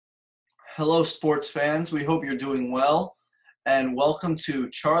Hello, sports fans. We hope you're doing well, and welcome to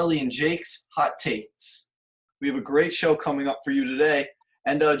Charlie and Jake's Hot Takes. We have a great show coming up for you today.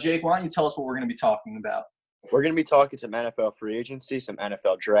 And Jake, why don't you tell us what we're going to be talking about? We're going to be talking some NFL free agency, some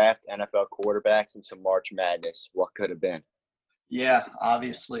NFL draft, NFL quarterbacks, and some March Madness. What could have been? Yeah,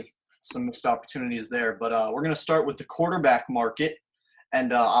 obviously, some missed opportunities there, but we're going to start with the quarterback market.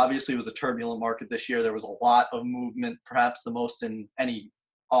 And obviously, it was a turbulent market this year. There was a lot of movement, perhaps the most in any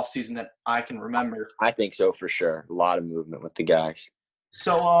offseason that I can remember. I think so for sure. A lot of movement with the guys.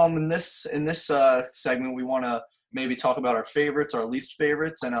 So in this segment, we want to maybe talk about our favorites, our least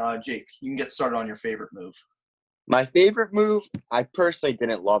favorites, and Jake, you can get started on your favorite move. My favorite move, I personally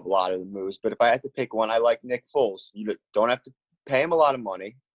didn't love a lot of the moves, but if I had to pick one, I like Nick Foles. You don't have to pay him a lot of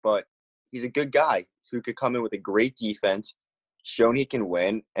money, but he's a good guy who could come in with a great defense, shown he can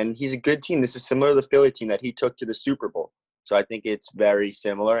win, and he's a good team. This is similar to the Philly team that he took to the Super Bowl. So I think it's very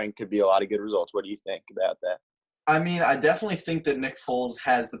similar and could be a lot of good results. What do you think about that? I mean, I definitely think that Nick Foles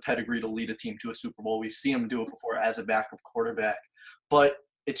has the pedigree to lead a team to a Super Bowl. We've seen him do it before as a backup quarterback, but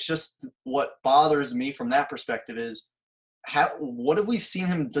it's just what bothers me from that perspective is what have we seen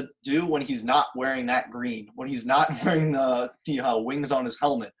him do when he's not wearing that green, when he's not wearing the wings on his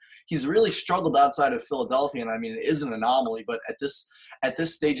helmet? He's really struggled outside of Philadelphia, and I mean, it is an anomaly. But at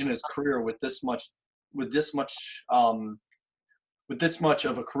this stage in his career, with this much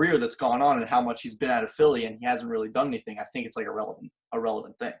of a career that's gone on and how much he's been out of Philly and he hasn't really done anything, I think it's like a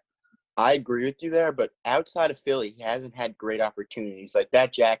relevant thing. I agree with you there, but outside of Philly, he hasn't had great opportunities. Like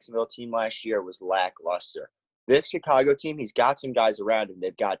that Jacksonville team last year was lackluster. This Chicago team, he's got some guys around him.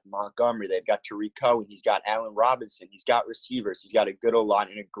 They've got Montgomery, they've got Tariq Cohen, he's got Allen Robinson, he's got receivers, he's got a good O-line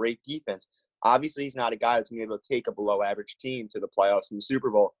and a great defense. Obviously, he's not a guy that's going to be able to take a below-average team to the playoffs and the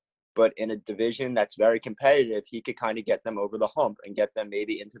Super Bowl, but in a division that's very competitive, he could kind of get them over the hump and get them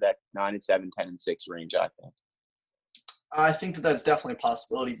maybe into that 9-7, 10-6 range, I think. I think that that's definitely a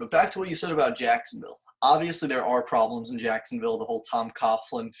possibility. But back to what you said about Jacksonville. Obviously, there are problems in Jacksonville. The whole Tom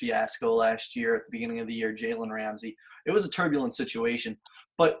Coughlin fiasco last year at the beginning of the year, Jalen Ramsey. It was a turbulent situation.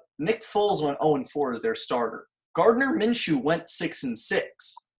 But Nick Foles went 0-4 as their starter. Gardner Minshew went 6-6.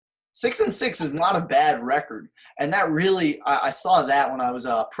 6-6 is not a bad record. And that really, I saw that when I was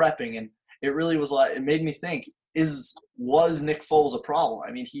prepping, and it really was like, it made me think, was Nick Foles a problem?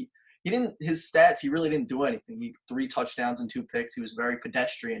 I mean, he didn't, his stats, he really didn't do anything. He 3 touchdowns and 2 picks. He was very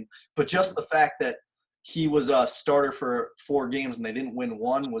pedestrian. But just the fact that he was a starter for 4 games and they didn't win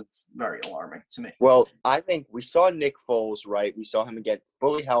one was very alarming to me. Well, I think we saw Nick Foles, right? We saw him get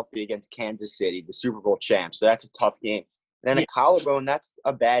fully healthy against Kansas City, the Super Bowl champ. So that's a tough game. Then a collarbone, that's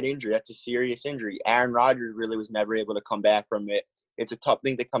a bad injury. That's a serious injury. Aaron Rodgers really was never able to come back from it. It's a tough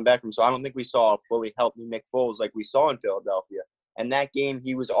thing to come back from. So I don't think we saw a fully healthy Nick Foles like we saw in Philadelphia. And that game,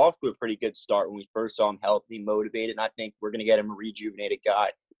 he was off to a pretty good start when we first saw him healthy, motivated. And I think we're going to get him a rejuvenated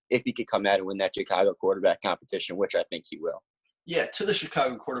guy if he could come out and win that Chicago quarterback competition, which I think he will. Yeah, to the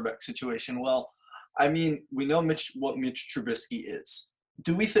Chicago quarterback situation. Well, I mean, we know what Mitch Trubisky is.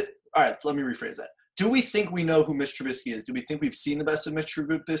 All right, let me rephrase that. Do we think we know who Mitch Trubisky is? Do we think we've seen the best of Mitch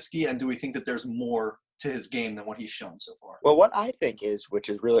Trubisky? And do we think that there's more to his game than what he's shown so far? Well, what I think is, which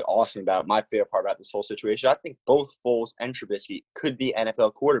is really awesome about my favorite part about this whole situation, I think both Foles and Trubisky could be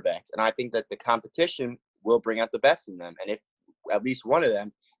NFL quarterbacks. And I think that the competition will bring out the best in them. And if at least one of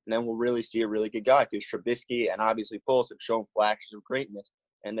them, then we'll really see a really good guy. Because Trubisky and obviously Foles have shown flashes of greatness.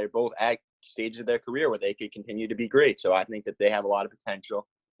 And they're both at stages of their career where they could continue to be great. So I think that they have a lot of potential.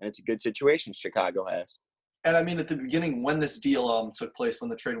 And it's a good situation Chicago has. And I mean, at the beginning, when this deal took place,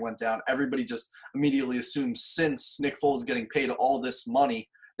 when the trade went down, everybody just immediately assumed since Nick Foles is getting paid all this money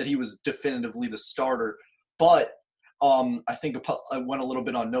that he was definitively the starter. But I think it went a little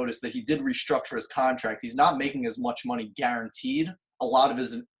bit unnoticed that he did restructure his contract. He's not making as much money guaranteed. A lot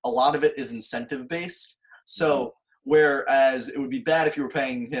of it is incentive based. So whereas it would be bad if you were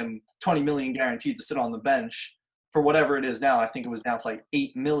paying him $20 million guaranteed to sit on the bench. For whatever it is now, I think it was down to like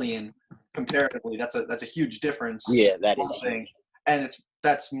 $8 million comparatively. That's a huge difference. Yeah, that is. And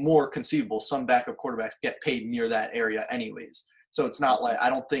that's more conceivable. Some backup quarterbacks get paid near that area anyways. So it's not like I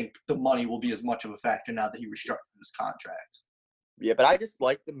don't think the money will be as much of a factor now that he restructured his contract. Yeah, but I just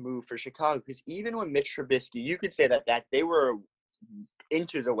like the move for Chicago because even when Mitch Trubisky, you could say that they were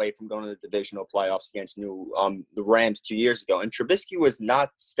inches away from going to the divisional playoffs against the Rams 2 years ago. And Trubisky was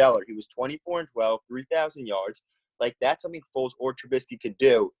not stellar. He was 24-12, 3,000 yards. Like, that's something Foles or Trubisky could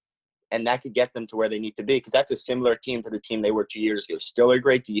do, and that could get them to where they need to be because that's a similar team to the team they were 2 years ago. Still a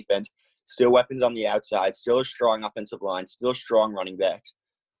great defense, still weapons on the outside, still a strong offensive line, still strong running backs.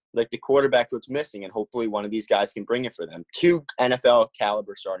 Like the quarterback was missing, and hopefully one of these guys can bring it for them. 2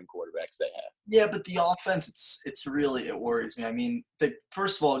 NFL-caliber starting quarterbacks. quarterbacks they have. Yeah, but the offense, it worries me. I mean,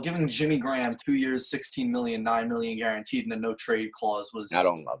 first of all, giving Jimmy Graham 2 years, $16 million, $9 million guaranteed, and a no trade clause was. I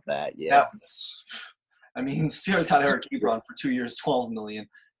don't love that. Yeah. That was. I mean, Steelers got Eric Ebron for 2 years, $12 million.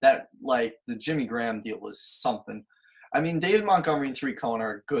 That the Jimmy Graham deal was something. I mean, David Montgomery and Tariq Cohen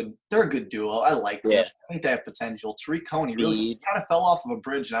are good. They're a good duo. I like them. Yeah. I think they have potential. Tariq Cohen, he really kind of fell off of a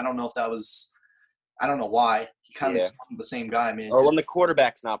bridge, and I don't know if that was. I don't know why. He kind of wasn't the same guy. I mean, or when the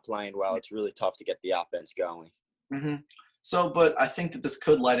quarterback's not playing well, it's really tough to get the offense going. Mm-hmm. So, but I think that this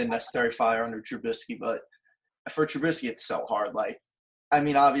could light a necessary fire under Trubisky. But for Trubisky, it's so hard. I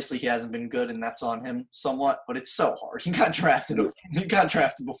mean, obviously he hasn't been good, and that's on him somewhat. But it's so hard. He got drafted. He got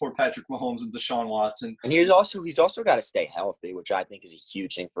drafted before Patrick Mahomes and Deshaun Watson. And he's also got to stay healthy, which I think is a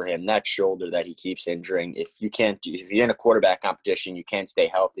huge thing for him. That shoulder that he keeps injuring. If you're in a quarterback competition, you can't stay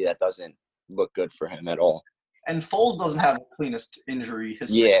healthy. That doesn't look good for him at all. And Foles doesn't have the cleanest injury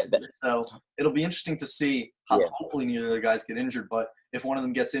history. Yeah. So it'll be interesting to see how hopefully neither of the guys get injured. But if one of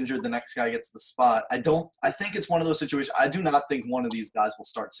them gets injured, the next guy gets the spot. I think it's one of those situations. I do not think one of these guys will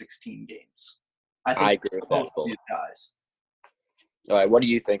start 16 games. I agree with both of these guys. All right, what do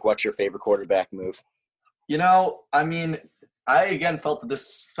you think? What's your favorite quarterback move? I mean, I again felt that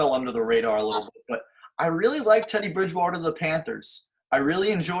this fell under the radar a little bit, but I really like Teddy Bridgewater to the Panthers. I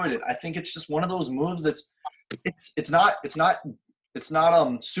really enjoyed it. I think it's just one of those moves that's it's not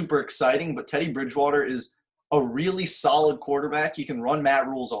super exciting, but Teddy Bridgewater is a really solid quarterback. He can run Matt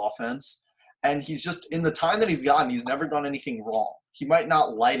Rule's offense, and he's just in the time that he's gotten, he's never done anything wrong. He might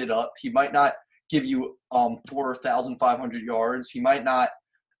not light it up. He might not give you 4,500 yards. He might not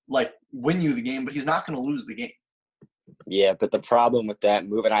win you the game, but he's not going to lose the game. Yeah, but the problem with that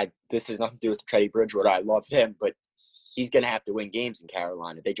move, and this has nothing to do with Teddy Bridgewater. I love him, but he's going to have to win games in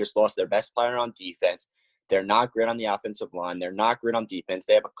Carolina. They just lost their best player on defense. They're not great on the offensive line. They're not great on defense.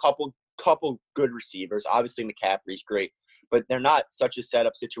 They have a couple good receivers. Obviously, McCaffrey's great, but they're not such a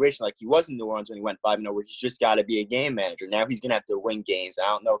setup situation like he was in New Orleans when he went 5-0, where he's just got to be a game manager. Now he's going to have to win games. I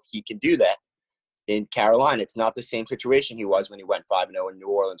don't know if he can do that in Carolina. It's not the same situation he was when he went 5-0 in New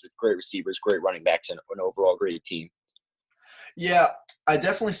Orleans with great receivers, great running backs, and an overall great team. Yeah, I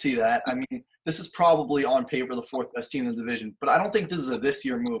definitely see that. I mean, this is probably on paper the fourth best team in the division, but I don't think this is a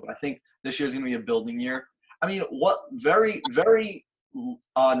this-year move. I think this year is going to be a building year. I mean,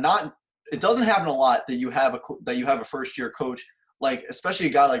 it doesn't happen a lot that you have a first-year coach, especially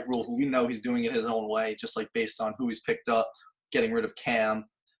a guy like Rule, who we know he's doing it his own way, just based on who he's picked up, getting rid of Cam,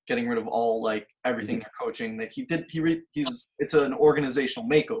 getting rid of all everything they're coaching that he did. It's an organizational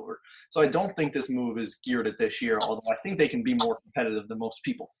makeover. So I don't think this move is geared at this year, although I think they can be more competitive than most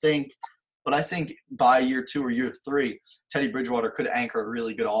people think. But I think by year 2 or year 3, Teddy Bridgewater could anchor a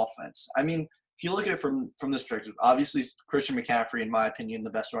really good offense. I mean, if you look at it from this perspective, obviously Christian McCaffrey, in my opinion,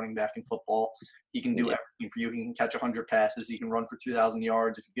 the best running back in football. He can do everything for you. He can catch 100 passes. He can run for 2,000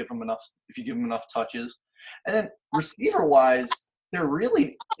 yards if you give him enough touches. And then receiver-wise,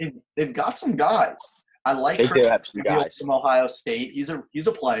 they've got some guys. I like they do have some guys from Ohio State. He's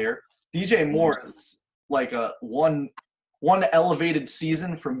a player. DJ Moore is a one elevated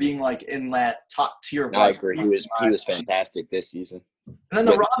season from being in that top tier. I agree. He was fantastic this season. And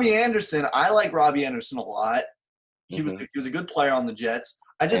then Robbie Anderson, I like Robbie Anderson a lot. He was a good player on the Jets.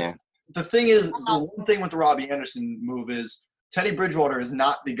 The thing is, the one thing with the Robbie Anderson move is Teddy Bridgewater is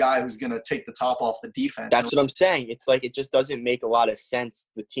not the guy who's going to take the top off the defense. That's what I'm saying. It's it just doesn't make a lot of sense,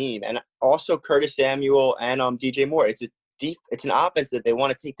 the team. And also Curtis Samuel and DJ Moore. It's an offense that they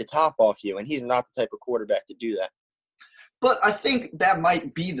want to take the top off you, and he's not the type of quarterback to do that. But I think that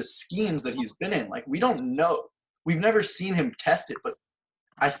might be the schemes that he's been in. We don't know. We've never seen him test it, but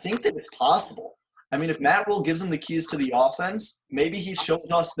I think that it's possible. I mean, if Matt Rule gives him the keys to the offense, maybe he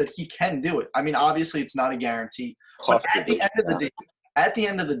shows us that he can do it. I mean, obviously it's not a guarantee. But at the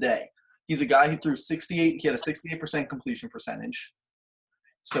end of the day, he's a guy who threw 68. He had a 68% completion percentage.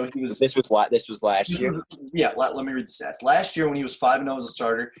 So he was. This was last year. Let me read the stats. Last year, when he was 5-0 as a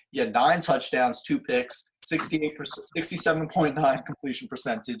starter, he had 9 touchdowns, 2 picks, 67.9 completion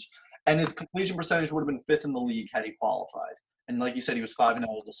percentage, and his completion percentage would have been 5th in the league had he qualified. And like you said, he was 5-0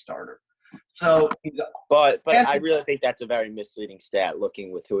 as a starter. So, but I really think that's a very misleading stat.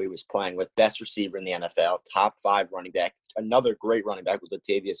 Looking with who he was playing with, best receiver in the NFL, top 5 running back, another great running back was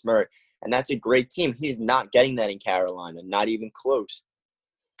Latavius Murray, and that's a great team. He's not getting that in Carolina, not even close.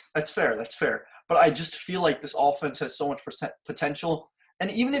 That's fair. But I just feel like this offense has so much potential, and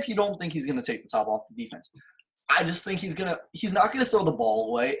even if you don't think he's going to take the top off the defense, I just think he's not going to throw the ball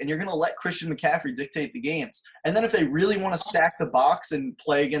away, and you're going to let Christian McCaffrey dictate the games. And then if they really want to stack the box and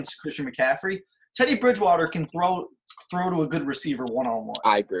play against Christian McCaffrey, Teddy Bridgewater can throw to a good receiver one-on-one.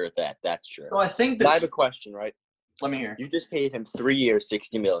 I agree with that. That's true. So I think But I that have a question, right? let me hear. You just paid him 3 years,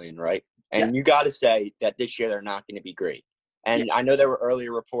 $60 million, right? And Yeah. you got to say that this year they're not going to be great. And I know there were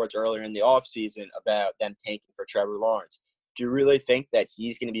earlier reports earlier in the offseason about them tanking for Trevor Lawrence. Do you really think that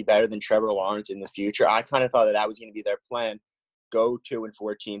he's going to be better than Trevor Lawrence in the future? I kind of thought that was going to be their plan. Go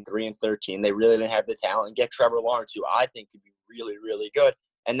 2-14, 3-13. They really didn't have the talent, and get Trevor Lawrence, who I think could be really, really good.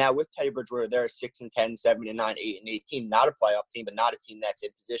 And now with Teddy Bridgewater, they're 6-10, 7-9, 8-8 not a playoff team, but not a team that's in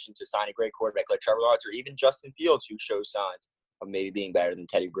position to sign a great quarterback like Trevor Lawrence or even Justin Fields, who shows signs of maybe being better than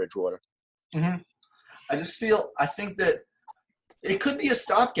Teddy Bridgewater. Mm-hmm. I think that it could be a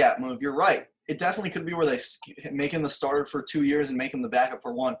stopgap move. You're right. It definitely could be where they make him the starter for 2 years and make him the backup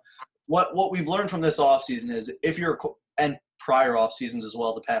for one. What we've learned from this offseason is and prior off seasons as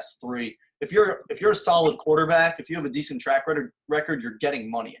well, the past 3, if you're a solid quarterback, if you have a decent track record, you're getting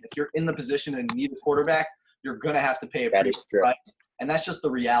money. And if you're in the position and need a quarterback, you're going to have to pay a pretty price. And that's just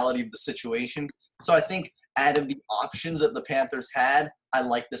the reality of the situation. So I think out of the options that the Panthers had, I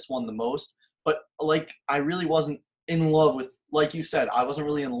like this one the most. But I really wasn't in love with, like you said, I wasn't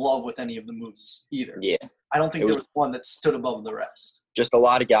really in love with any of the moves either. Yeah. I don't think there was one that stood above the rest. Just a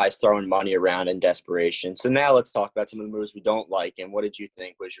lot of guys throwing money around in desperation. So now let's talk about some of the moves we don't like. And what did you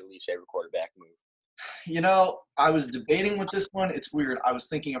think was your least favorite quarterback move? I was debating with this one. It's weird. I was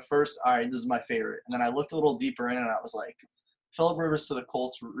thinking at first, all right, this is my favorite. And then I looked a little deeper in and I was like, Phillip Rivers to the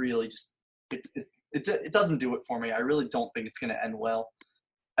Colts really just it doesn't do it for me. I really don't think it's going to end well.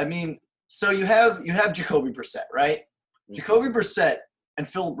 I mean, so you have Jacoby Brissett, right? Mm-hmm. Jacoby Brissett and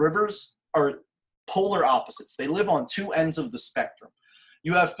Phillip Rivers are polar opposites. They live on two ends of the spectrum.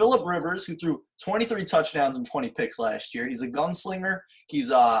 You have Phillip Rivers, who threw 23 touchdowns and 20 picks last year. He's a gunslinger. He's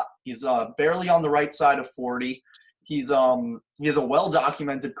barely on the right side of 40. He has a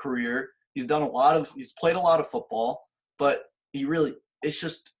well-documented career. He's played a lot of football, but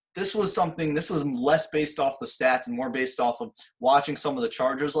this was less based off the stats and more based off of watching some of the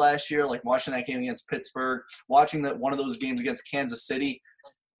Chargers last year, like watching that game against Pittsburgh, watching one of those games against Kansas City.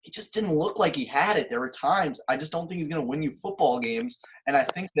 It just didn't look like he had it. There were times. I just don't think he's going to win you football games. And I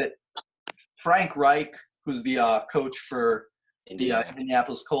think that Frank Reich, who's the coach for the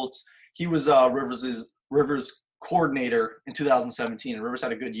Indianapolis Colts, he was Rivers' coordinator in 2017, and Rivers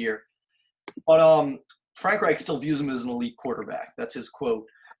had a good year. But Frank Reich still views him as an elite quarterback. That's his quote.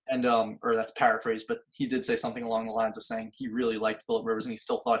 And or that's paraphrased, but he did say something along the lines of saying he really liked Phillip Rivers and he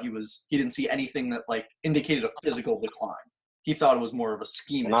still thought he didn't see anything that indicated a physical decline. He thought it was more of a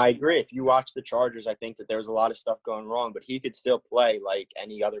scheme. And I agree. If you watch the Chargers, I think that there's a lot of stuff going wrong, but he could still play like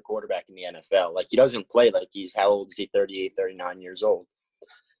any other quarterback in the NFL. He doesn't play like how old is he? 38, 39 years old.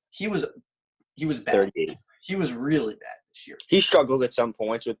 He was bad. 38. He was really bad this year. He struggled at some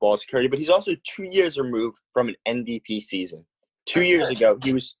points with ball security, but he's also 2 years removed from an MVP season. 2 years ago,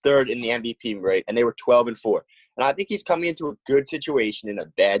 he was third in the MVP rate, and they were 12-4. And I think he's coming into a good situation in a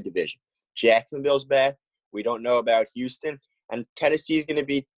bad division. Jacksonville's bad. We don't know about Houston. And Tennessee is going to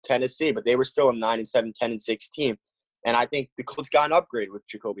be Tennessee, but they were still a 9-7, 10-6 team. And I think the Colts got an upgrade with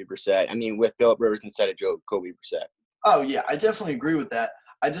Jacoby Brissett. I mean, with Phillip Rivers instead of Jacoby Brissett. Oh, yeah, I definitely agree with that.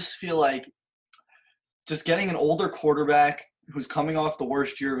 I just feel like just getting an older quarterback who's coming off the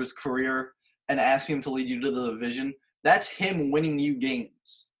worst year of his career and asking him to lead you to the division, that's him winning you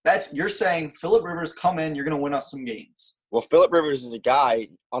games. You're saying, Phillip Rivers, come in, you're going to win us some games. Well, Phillip Rivers is a guy,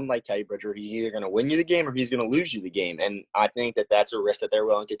 unlike Teddy Bridgewater, he's either going to win you the game or he's going to lose you the game. And I think that that's a risk that they're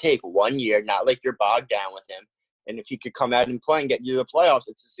willing to take. 1 year, not like you're bogged down with him. And if he could come out and play and get you to the playoffs,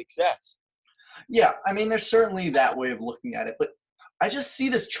 it's a success. Yeah, I mean, there's certainly that way of looking at it. But I just see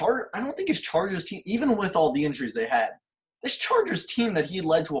this I don't think his Chargers team, even with all the injuries they had, this Chargers team that he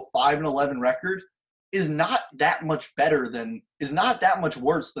led to a 5-11 record is not that much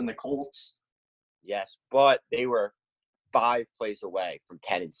worse than the Colts. Yes, but they were 5 plays away from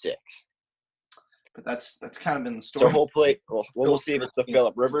 10-6. But that's kind of been the story. So hopefully, we'll see if it's the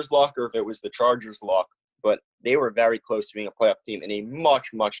Phillip Rivers luck or if it was the Chargers luck. But they were very close to being a playoff team in a much,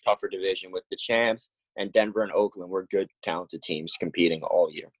 much tougher division with the champs, and Denver and Oakland were good, talented teams competing all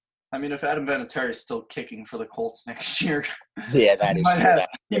year. I mean, if Adam Vinatieri is still kicking for the Colts next year, yeah, he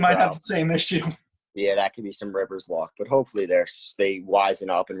might have the same issue. Yeah, that could be some Rivers luck. But hopefully they wisen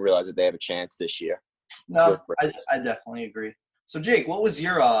up and realize that they have a chance this year. No, I definitely agree. So, Jake, what was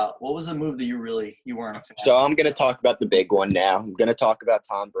the move that you weren't a fan of? So I'm going to talk about the big one now. I'm going to talk about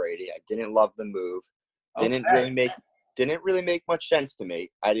Tom Brady. I didn't love the move. Didn't really make much sense to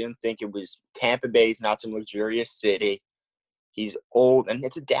me. I didn't think it was Tampa Bay's not some luxurious city. He's old, and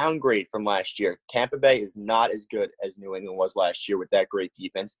it's a downgrade from last year. Tampa Bay is not as good as New England was last year with that great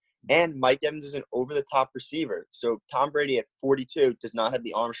defense. And Mike Evans is an over-the-top receiver. So Tom Brady at 42 does not have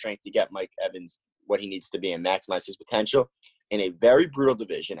the arm strength to get Mike Evans what he needs to be and maximize his potential in a very brutal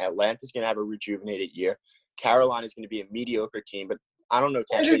division. Atlanta's going to have a rejuvenated year. Carolina's going to be a mediocre team, but I don't know.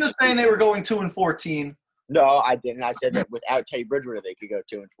 You're just saying they were going 2-14. No, I didn't. I said that without Teddy Bridgewater, they could go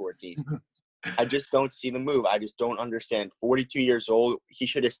 2-14. I just don't see the move. I just don't understand. 42 years old, he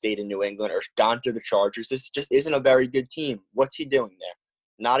should have stayed in New England or gone to the Chargers. This just isn't a very good team. What's he doing there?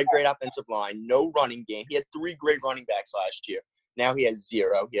 Not a great offensive line, no running game. He had 3 great running backs last year. Now he has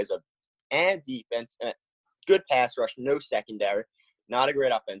 0. He has a defense, good pass rush, no secondary, not a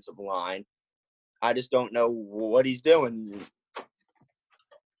great offensive line. I just don't know what he's doing.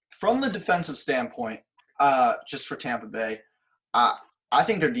 From the defensive standpoint, just for Tampa Bay, I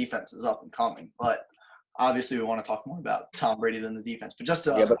think their defense is up and coming, but obviously we want to talk more about Tom Brady than the defense. But just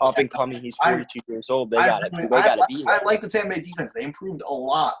but up and coming, he's 42 years old. They got to be there. I like the Tampa Bay defense. They improved a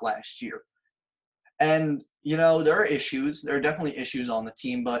lot last year. And, there are issues. There are definitely issues on the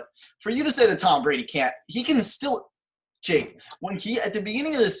team. But for you to say that Tom Brady he can still – Jake, when at the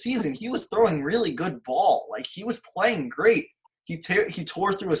beginning of the season, he was throwing really good ball. Like, he was playing great. He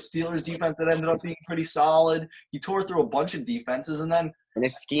tore through a Steelers defense that ended up being pretty solid. He tore through a bunch of defenses, and then – and a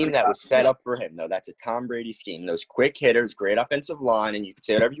scheme that was set up for him, though. That's a Tom Brady scheme. Those quick hitters, great offensive line, and you can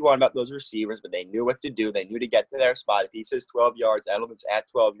say whatever you want about those receivers, but they knew what to do. They knew to get to their spot. If he says 12 yards, Edelman's at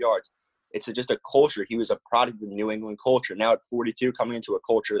 12 yards. It's just a culture. He was a product of the New England culture. Now at 42, coming into a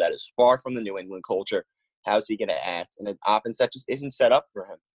culture that is far from the New England culture, how's he going to act? And an offense that just isn't set up for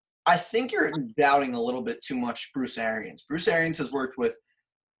him. I think you're doubting a little bit too much Bruce Arians. Bruce Arians has worked with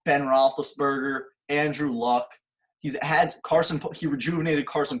Ben Roethlisberger, Andrew Luck. He's had he rejuvenated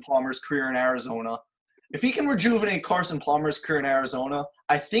Carson Palmer's career in Arizona. If he can rejuvenate Carson Palmer's career in Arizona,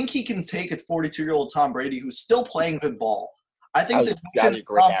 I think he can take a 42-year-old Tom Brady who's still playing good ball. I think that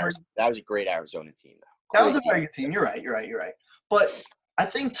was a great Arizona team, though. That was a very good team. You're right. But I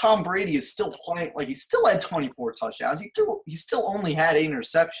think Tom Brady is still playing. Like, he still had 24 touchdowns. He still only had 8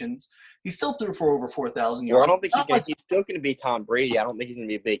 interceptions. He still threw for over 4,000 yards. Well, I don't think he's still going to be Tom Brady. I don't think he's going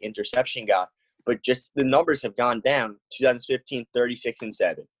to be a big interception guy. But just the numbers have gone down. 2015,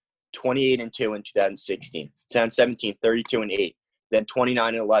 36-7. 28-2 in 2016. 2017, 32-8. Then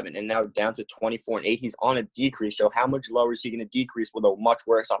 29-11. And now down to 24-8. He's on a decrease. So how much lower is he going to decrease with a much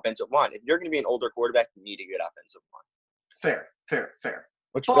worse offensive line? If you're going to be an older quarterback, you need a good offensive line. Fair.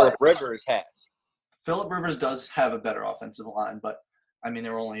 Which Phillip Rivers has. Phillip Rivers does have a better offensive line, but I mean,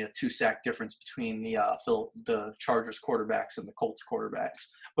 there were only a 2-sack difference between the Chargers quarterbacks and the Colts quarterbacks.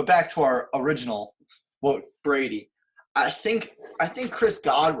 But back to our original, Brady. I think Chris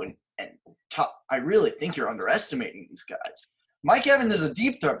Godwin and I really think you're underestimating these guys. Mike Evans is a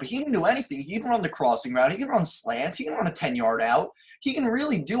deep threat, but he can do anything. He can run the crossing route. He can run slants. He can run a 10-yard out. He can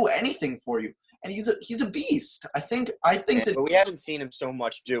really do anything for you. And he's a beast. I think that. But we haven't seen him so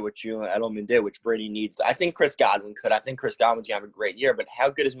much do what Julian Edelman did, which Brady needs. I think Chris Godwin could. I think Chris Godwin's going to have a great year. But how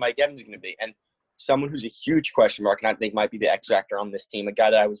good is Mike Evans going to be? And someone who's a huge question mark, and I think might be the X factor on this team, a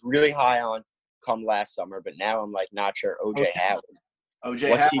guy that I was really high on come last summer, but now I'm not sure. OJ Howard.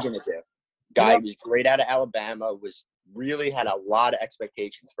 What's he going to do? Guy was great out of Alabama. Really had a lot of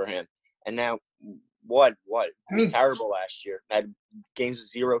expectations for him, and now what? I mean, terrible last year. Had games with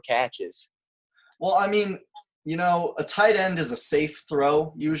 0 catches. Well, I mean, a tight end is a safe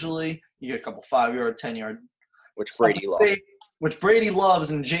throw usually. You get a couple 5-yard, 10-yard. Which Brady loves. Which Brady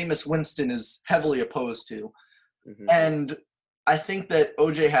loves and Jameis Winston is heavily opposed to. Mm-hmm. And I think that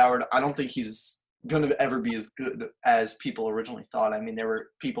O.J. Howard, I don't think he's going to ever be as good as people originally thought. I mean,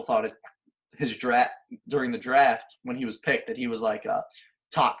 people thought during the draft when he was picked that he was like a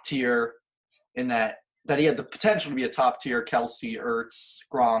top tier in that he had the potential to be a top-tier Kelsey, Ertz,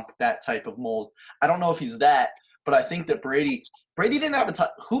 Gronk, that type of mold. I don't know if he's that, but I think that Brady didn't have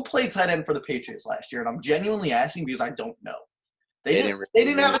who played tight end for the Patriots last year? And I'm genuinely asking because I don't know. They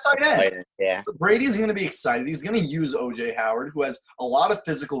didn't have a tight end. Yeah. So Brady's going to be excited. He's going to use O.J. Howard, who has a lot of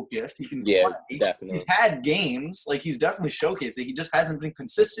physical gifts. He can play. Definitely. He's had games. Like, he's definitely showcased it. He just hasn't been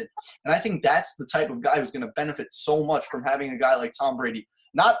consistent. And I think that's the type of guy who's going to benefit so much from having a guy like Tom Brady,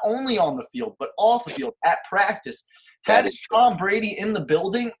 not only on the field, but off the field, at practice. Having Tom Brady in the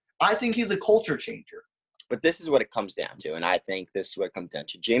building, I think he's a culture changer. But this is what it comes down to, and I think this is what it comes down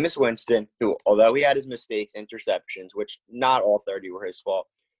to. Jameis Winston, who, although he had his mistakes, interceptions, which not all 30 were his fault,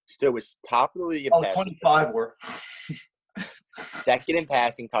 still was top of the league in passing. 25 were. Second in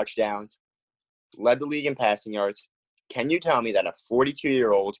passing touchdowns, led the league in passing yards. Can you tell me that a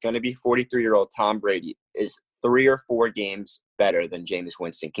 42-year-old, going to be 43-year-old Tom Brady is 3 or 4 games better than Jameis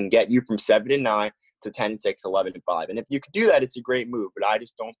Winston. Can get you from 7-9 to 10-6, 11-5. And if you could do that, it's a great move. But I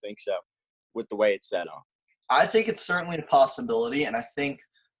just don't think so with the way it's set up. I think it's certainly a possibility, and I think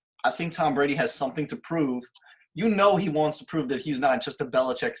Tom Brady has something to prove. You know he wants to prove that he's not just a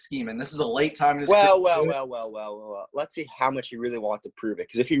Belichick scheme, and this is a late time in his career. Well. Let's see how much he really wanted to prove it.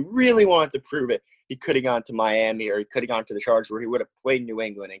 Because if he really wanted to prove it, he could have gone to Miami or he could have gone to the Chargers where he would have played New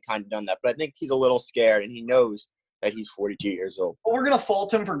England and kind of done that. But I think he's a little scared, and he knows that he's 42 years old. But we're going to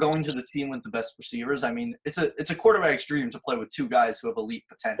fault him for going to the team with the best receivers. I mean, it's a quarterback's dream to play with 2 guys who have elite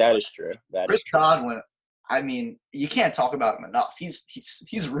potential. That is true. Chris Godwin, I mean, you can't talk about him enough.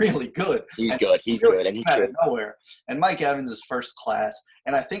 He's really good. He's good, and he's out of nowhere. And Mike Evans is first class.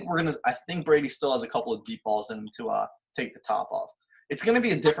 And I think Brady still has a couple of deep balls in him to take the top off. It's going to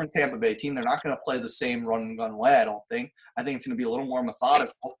be a different Tampa Bay team. They're not going to play the same run and gun way, I don't think. I think it's going to be a little more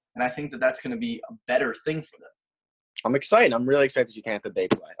methodical, and I think that's going to be a better thing for them. I'm excited. I'm really excited to see Tampa Bay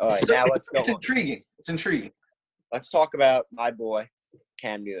play. All right, now let's go. It's intriguing. It's intriguing. Let's talk about my boy,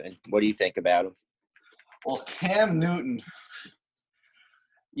 Cam Newton. What do you think about him? Well, Cam Newton,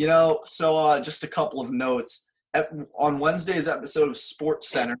 just a couple of notes. On Wednesday's episode of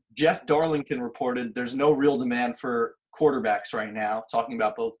SportsCenter, Jeff Darlington reported there's no real demand for quarterbacks right now, talking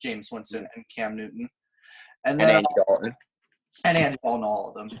about both James Winston and Cam Newton. And Andy Dalton. And Andy Dalton, all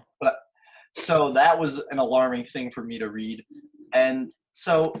of them. So that was an alarming thing for me to read. And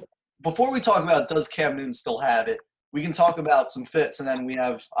so before we talk about does Cam Newton still have it, we can talk about some fits, and then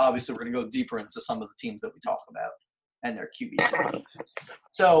obviously we're going to go deeper into some of the teams that we talk about and their QBs.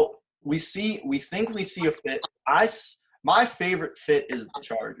 So we think we see a fit. My favorite fit is the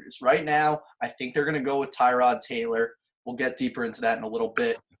Chargers. Right now, I think they're going to go with Tyrod Taylor. We'll get deeper into that in a little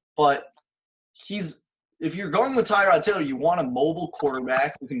bit. But if you're going with Tyrod Taylor, you want a mobile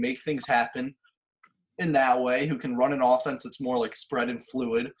quarterback who can make things happen in that way, who can run an offense that's more like spread and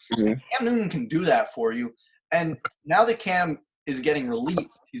fluid. Mm-hmm. Cam Newton can do that for you. And now that Cam is getting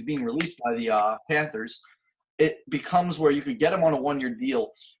released, he's being released by the Panthers, it becomes where you could get him on a 1-year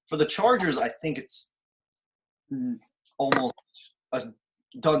deal. For the Chargers, I think it's almost a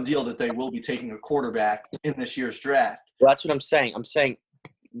done deal that they will be taking a quarterback in this year's draft. Well, that's what I'm saying. I'm saying,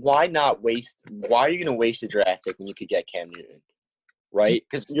 why are you going to waste a draft pick when you could get Cam Newton? Right?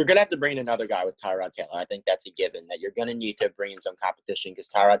 Because you're going to have to bring in another guy with Tyrod Taylor. I think that's a given, that you're going to need to bring in some competition because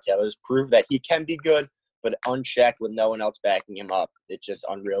Tyrod Taylor has proved that he can be good, but unchecked with no one else backing him up, it's just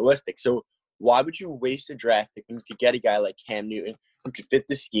unrealistic. So why would you waste a draft pick when you could get a guy like Cam Newton who could fit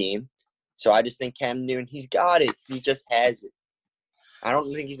the scheme? So I just think Cam Newton, he's got it. He just has it. I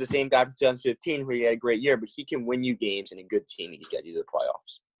don't think he's the same guy from 2015 where he had a great year, but he can win you games, and a good team, he can get you to the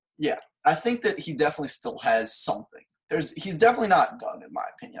playoffs. Yeah, I think that he definitely still has something. He's definitely not done, in my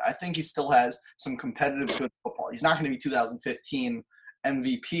opinion. I think he still has some competitive good football. He's not going to be 2015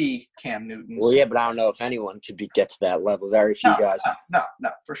 MVP Cam Newton. Well, yeah, but I don't know if anyone could get to that level. Very few guys. No,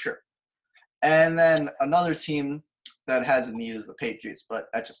 for sure. And then another team that has a need is the Patriots, but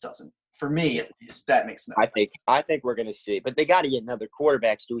that just doesn't. For me, at least, that makes no sense. I think we're going to see. But they got to get another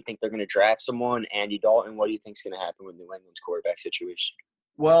quarterback. So do we think they're going to draft someone? Andy Dalton, what do you think is going to happen with New England's quarterback situation?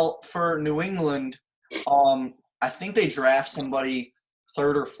 Well, for New England, I think they draft somebody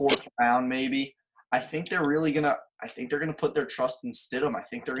 3rd or 4th round maybe. I think they're gonna put their trust in Stidham. I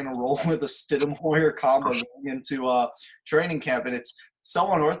think they're gonna roll with a Stidham-Hoyer combo going into training camp, and it's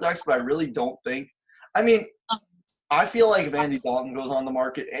so unorthodox, but I really don't think. I mean, I feel like if Andy Dalton goes on the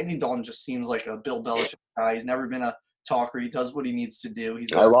market, Andy Dalton just seems like a Bill Belichick guy. He's never been a talker. He does what he needs to do.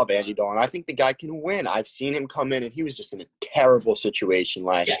 I love Andy Dalton. I think the guy can win. I've seen him come in, and he was just in a terrible situation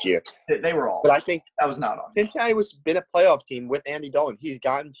last year. They were all. But I think that was not on. Cincinnati has been a playoff team with Andy Dalton. He's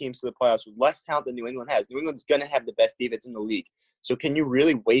gotten teams to the playoffs with less talent than New England has. New England's going to have the best defense in the league. So can you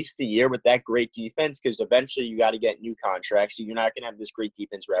really waste a year with that great defense? Because eventually you got to get new contracts. So you're not going to have this great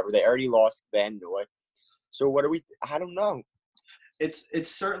defense forever. They already lost Van Noy. So I don't know. It's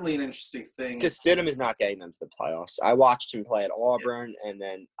certainly an interesting thing. Because Stidham is not getting them to the playoffs. I watched him play at Auburn, and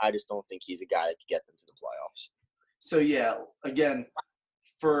then I just don't think he's a guy that could get them to the playoffs. So, yeah, again,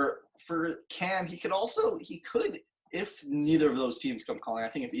 for Cam, he could, if neither of those teams come calling, I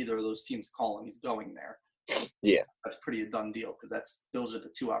think if either of those teams call him, he's going there. Yeah. That's pretty a done deal because those are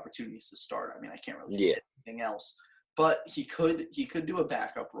the 2 opportunities to start. I mean, I can't really do anything else. But he could do a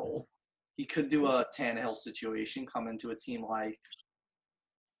backup role. He could do a Tannehill situation, come into a team like –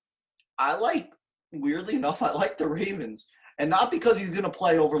 weirdly enough, I like the Ravens. And not because he's going to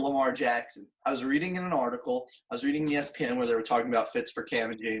play over Lamar Jackson. I was reading in an article, ESPN, where they were talking about fits for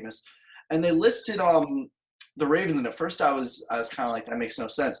Cam and Jameis. And they listed the Ravens, and at first I was kind of like, that makes no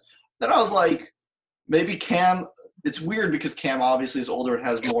sense. Then I was like, maybe Cam. It's weird because Cam obviously is older and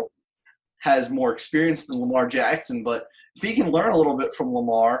has more experience than Lamar Jackson. But if he can learn a little bit from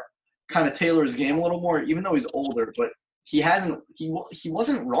Lamar, kind of tailor his game a little more, even though he's older, but he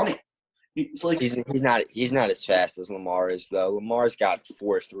wasn't running. He's like he's not as fast as Lamar is though. Lamar's got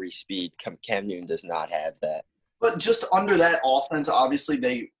 4.3 speed. Cam Newton does not have that. But just under that offense, obviously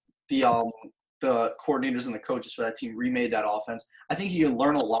the coordinators and the coaches for that team remade that offense. I think he can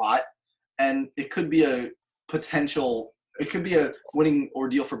learn a lot, and it could be a winning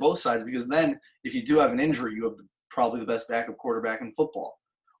ordeal for both sides, because then if you do have an injury, you have probably the best backup quarterback in football.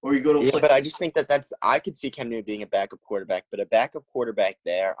 Or you go to but I just think I could see Cam Newton being a backup quarterback, but a backup quarterback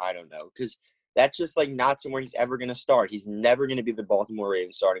there, I don't know, because that's just like not somewhere he's ever going to start. He's never going to be the Baltimore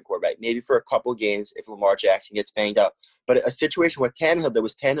Ravens starting quarterback. Maybe for a couple games if Lamar Jackson gets banged up. But a situation with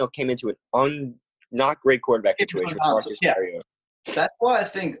Tannehill came into an not great quarterback situation with Marcus Mariota. That's why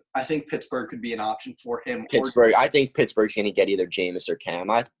I think Pittsburgh could be an option for him. I think Pittsburgh's going to get either Jameis or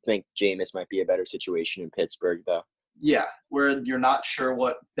Cam. I think Jameis might be a better situation in Pittsburgh, though. Yeah, where you're not sure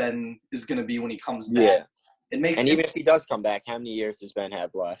what Ben is going to be when he comes back. Yeah. Even if he does come back, how many years does Ben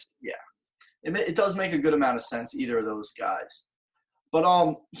have left? Yeah. It does make a good amount of sense, either of those guys.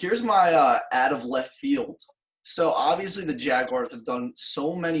 But here's my out of left field. So obviously the Jaguars have done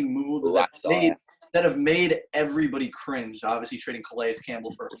so many moves that have made everybody cringe. Obviously trading Calais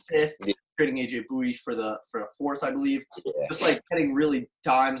Campbell for a fifth, trading AJ Bouye for a fourth, I believe. Yeah. Just like getting really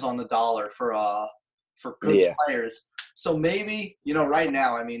dimes on the dollar for good players. So maybe, right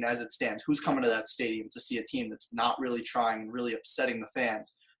now, I mean, as it stands, who's coming to that stadium to see a team that's not really trying, really upsetting the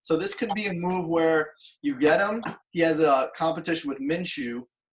fans? So this could be a move where you get him. He has a competition with Minshew.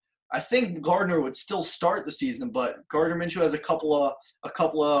 I think Gardner would still start the season, but Gardner Minshew has a couple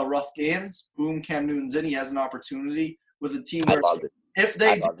of rough games. Boom, Cam Newton's in. He has an opportunity with a team where if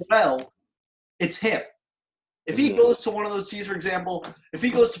they do well, it's him. If he goes to one of those teams, for example, if he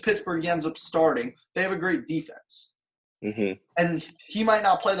goes to Pittsburgh, he ends up starting. They have a great defense. Mm-hmm. And he might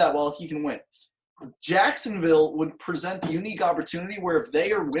not play that well. He can win. Jacksonville would present the unique opportunity where if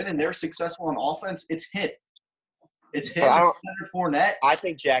they are winning, they're successful on offense, it's him. It's him. Leonard Fournette. I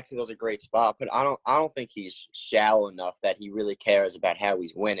think Jacksonville's a great spot, but I don't think he's shallow enough that he really cares about how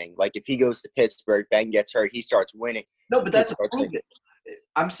he's winning. Like if he goes to Pittsburgh, Ben gets hurt, he starts winning. No, but that's a prove it.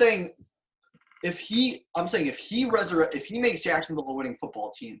 I'm saying if he makes Jacksonville a winning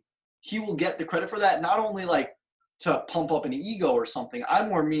football team, he will get the credit for that. Not only like to pump up an ego or something. I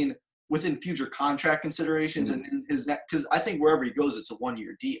more mean within future contract considerations and his net, because I think wherever he goes, it's a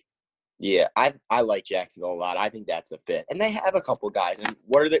 1-year deal. Yeah, I like Jacksonville a lot. I think that's a fit, and they have a couple guys. And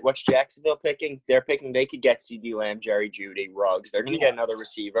what's Jacksonville picking? They're picking. They could get CeeDee Lamb, Jerry Jeudy, Ruggs. They're going to get another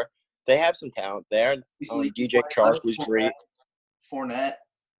receiver. They have some talent there. DJ Chark was great. Fournette.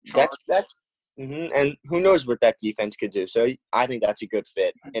 That's and who knows what that defense could do. So I think that's a good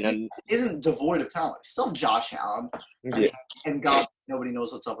fit. And isn't devoid of talent. Still Josh Allen. And God, nobody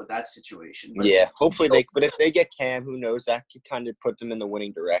knows what's up with that situation. But hopefully but if they get Cam, who knows, that could kind of put them in the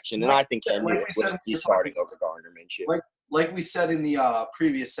winning direction. And I think Cam would be starting over Gardner Minshew. Like we said in the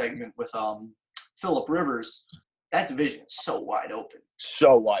previous segment with Phillip Rivers, that division is so wide open.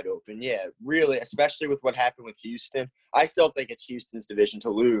 So wide open, yeah. Really, especially with what happened with Houston. I still think it's Houston's division to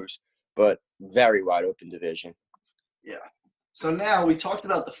lose, but very wide open division. Yeah. So now we talked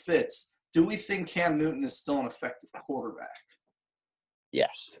about the fits. Do we think Cam Newton is still an effective quarterback?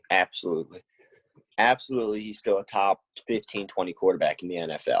 Yes, absolutely. Absolutely, he's still a top 15, 20 quarterback in the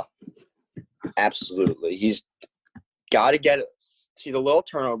NFL. Absolutely. He's got to get – he's a little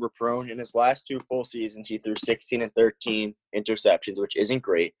turnover prone. In his last 2 full seasons, he threw 16 and 13 interceptions, which isn't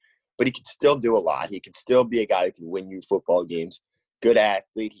great, but he can still do a lot. He can still be a guy who can win you football games. Good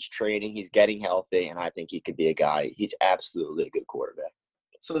athlete. He's training. He's getting healthy, and I think he could be a guy. He's absolutely a good quarterback.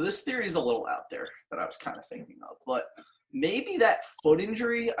 So this theory is a little out there that I was kind of thinking of, but maybe that foot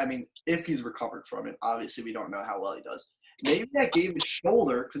injury, I mean, if he's recovered from it, obviously we don't know how well he does. Maybe that gave his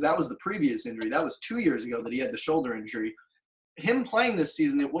shoulder, because that was the previous injury. That was 2 years ago that he had the shoulder injury. Him playing this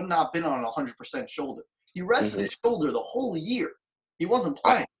season, it would not have been on a 100% shoulder. He rested his shoulder the whole year. He wasn't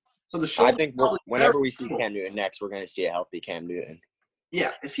playing. So the shoulder. I think whenever we see Cam Newton next, we're going to see a healthy Cam Newton.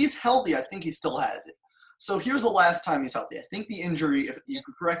 Yeah, if he's healthy, I think he still has it. So here's the last time he's healthy. I think the injury, if you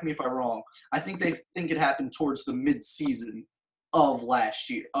could correct me if I'm wrong, I think they think it happened towards the mid-season of last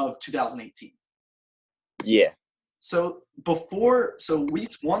year, of 2018. Yeah. So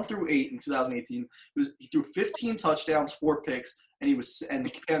weeks 1 through 8 in 2018, he threw 15 touchdowns, 4 picks, and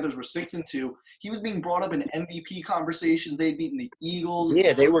the Panthers were 6-2. He was being brought up in MVP conversation. They'd beaten the Eagles.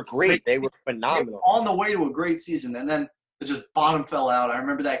 Yeah, they were great. They were phenomenal. They were on the way to a great season, and then the just bottom fell out. I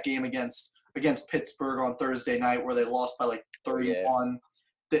remember that game against against Pittsburgh on Thursday night where they lost by like 31.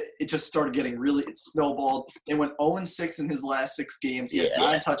 It just started getting it snowballed. They went 0-6 in his last 6 games. He had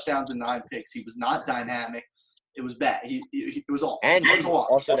 9 touchdowns and 9 picks. He was not dynamic. It was bad. It was awful. And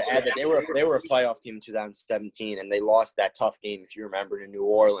also to add that they were a playoff team in 2017, and they lost that tough game, if you remember, to New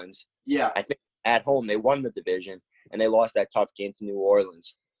Orleans. Yeah. I think at home they won the division, and they lost that tough game to New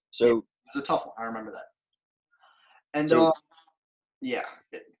Orleans. So it was a tough one. I remember that. And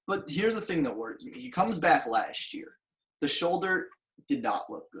but here's the thing that worries me. He comes back last year. The shoulder did not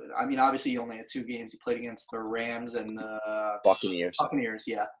look good. I mean, obviously, he only had 2 games. He played against the Rams and the Buccaneers.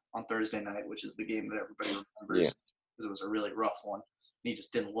 On Thursday night, which is the game that everybody remembers because it was a really rough one. And he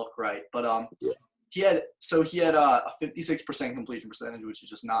just didn't look right. But he had a 56% completion percentage, which is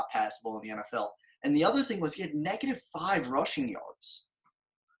just not passable in the NFL. And the other thing was he had -5 rushing yards.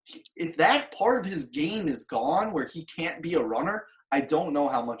 If that part of his game is gone, where he can't be a runner, I don't know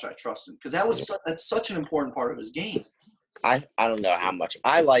how much I trust him because that's such an important part of his game. I don't know how much.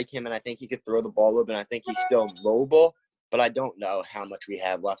 I like him, and I think he could throw the ball a little bit, and I think he's still mobile, but I don't know how much we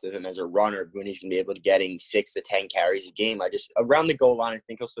have left of him as a runner when he's going to be able to getting 6 to 10 carries a game. Around the goal line, I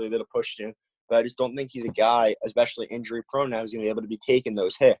think he'll still be able to push him, but I just don't think he's a guy, especially injury-prone now, who's going to be able to be taking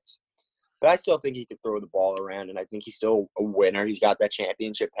those hits. But I still think he could throw the ball around, and I think he's still a winner. He's got that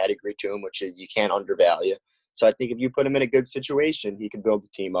championship pedigree to him, which you can't undervalue. So I think if you put him in a good situation, he can build the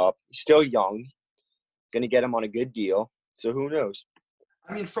team up. He's still young, going to get him on a good deal. So who knows?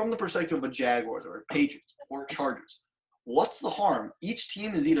 I mean, from the perspective of a Jaguars or a Patriots or Chargers, what's the harm? Each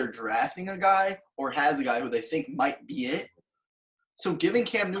team is either drafting a guy or has a guy who they think might be it. So giving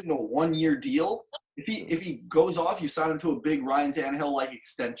Cam Newton a 1-year deal, if he goes off, you sign him to a big Ryan Tannehill-like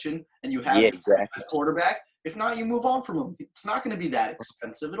extension, and you have a quarterback. If not, you move on from him. It's not going to be that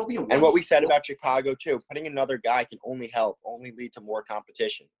expensive. It'll be a 1-year And what we said about Chicago, too, putting another guy can only lead to more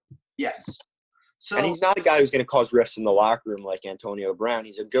competition. Yes. So, and he's not a guy who's going to cause rifts in the locker room like Antonio Brown.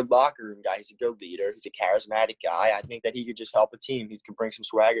 He's a good locker room guy. He's a good leader. He's a charismatic guy. I think that he could just help a team. He could bring some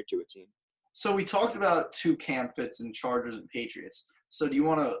swagger to a team. So we talked about 2 camp fits in Chargers and Patriots. So do you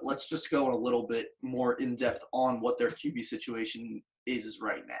want to – let's just go a little bit more in-depth on what their QB situation is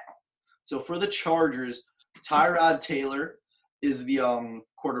right now. So for the Chargers, Tyrod Taylor is the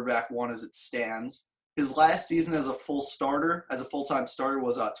quarterback 1 as it stands. His last season as a full-time starter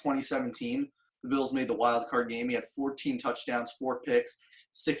was 2017. The Bills made the wild card game. He had 14 touchdowns, 4 picks,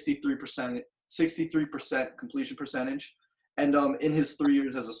 63% completion percentage. And in his 3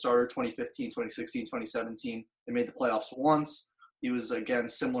 years as a starter, 2015, 2016, 2017, they made the playoffs once. He was, again,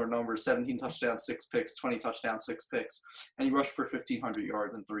 similar numbers, 17 touchdowns, 6 picks, 20 touchdowns, 6 picks. And he rushed for 1,500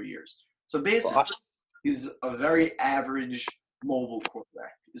 yards in 3 years. So basically, he's a very average mobile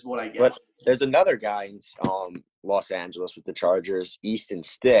quarterback is what I get. But there's another guy in Los Angeles with the Chargers, Easton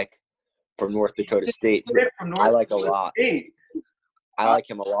Stick, from North Dakota State. I like a lot. I like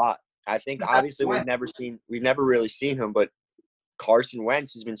him a lot. I think obviously we've never really seen him, but Carson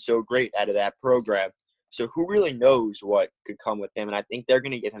Wentz has been so great out of that program. So who really knows what could come with him? And I think they're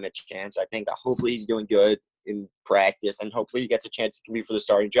going to give him a chance. I think hopefully he's doing good in practice, and hopefully he gets a chance to compete for the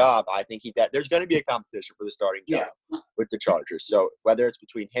starting job. I think there's going to be a competition for the starting job with the Chargers. So whether it's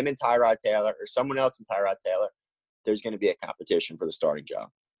between him and Tyrod Taylor or someone else and Tyrod Taylor, there's going to be a competition for the starting job.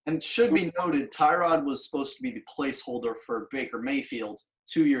 And it should be noted, Tyrod was supposed to be the placeholder for Baker Mayfield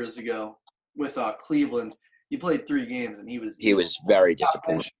 2 years ago with Cleveland. He played 3 games, and he was very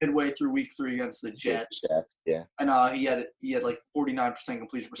disappointed midway through week 3 against the Jets. Yeah. And he had like 49%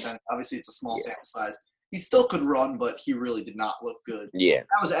 completion percentage. Obviously, it's a small sample size. He still could run, but he really did not look good. Yeah.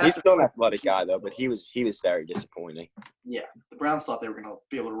 He's still an athletic guy, though, but he was very disappointing. Yeah. The Browns thought they were going to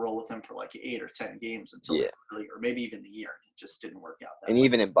be able to roll with him for like 8 or 10 games until or maybe even the year. It just didn't work out that way.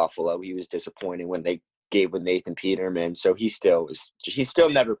 Even in Buffalo, he was disappointing when they gave with Nathan Peterman. So he still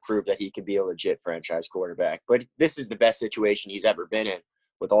never proved that he could be a legit franchise quarterback. But this is the best situation he's ever been in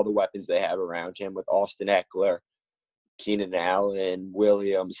with all the weapons they have around him, with Austin Eckler, Keenan Allen,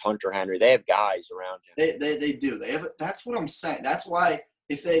 Williams, Hunter Henry. They have guys around him. They do. They have. That's what I'm saying. That's why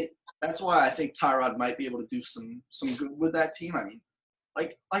That's why I think Tyrod might be able to do some good with that team. I mean,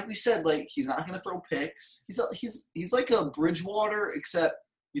 like we said, like he's not going to throw picks. He's like a Bridgewater, except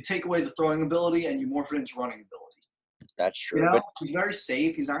you take away the throwing ability and you morph it into running ability. That's true. You know, he's very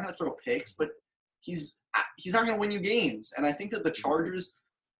safe. He's not going to throw picks, but he's not going to win you games. And I think that the Chargers.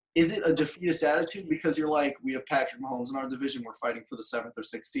 Is it a defeatist attitude because you're like, we have Patrick Mahomes in our division, we're fighting for the 7th or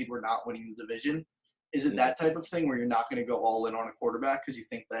 6th seed, we're not winning the division? Is it that type of thing where you're not going to go all in on a quarterback because you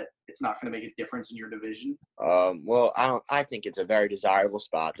think that it's not going to make a difference in your division? Well, I think it's a very desirable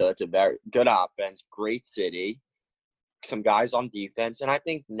spot, though. It's a very good offense, great city. some guys on defense, and I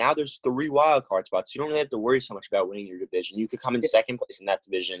think now there's 3 wild card spots. You don't really have to worry so much about winning your division. You could come in second place in that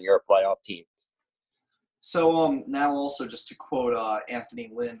division, and you're a playoff team. So now also just to quote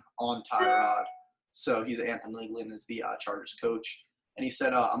Anthony Lynn on Tyrod. So Anthony Lynn is the Chargers coach. And he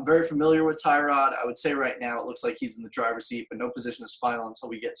said, I'm very familiar with Tyrod. I would say right now it looks like he's in the driver's seat, but no position is final until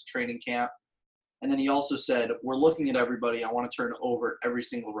we get to training camp. And then he also said, we're looking at everybody. I want to turn over every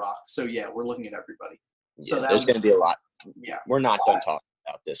single rock. So, yeah, we're looking at everybody. Yeah, so there's going to be a lot. Yeah. We're not done talking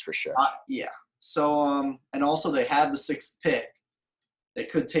about this for sure. Yeah. So, and also they have the 6th pick. They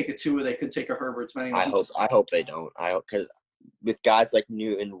could take a Tua. They could take a Herbert. Depending on I hope they don't. I hope, because with guys like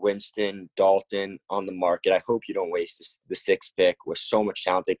Newton, Winston, Dalton on the market, I hope you don't waste the 6th pick with so much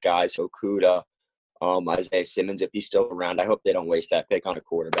talented guys. Okuda, Isaiah Simmons, if he's still around, I hope they don't waste that pick on a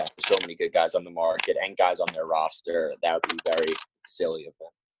quarterback. There's so many good guys on the market and guys on their roster. That would be very silly of them.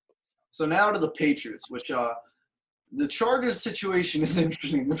 So now to the Patriots, which the Chargers situation is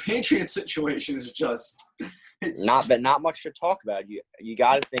interesting. The Patriots situation is just not much to talk about. You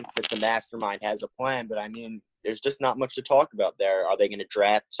got to think that the mastermind has a plan, but I mean, there's just not much to talk about there. Are they going to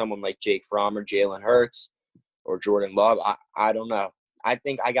draft someone like Jake Fromm or Jalen Hurts or Jordan Love? I don't know. I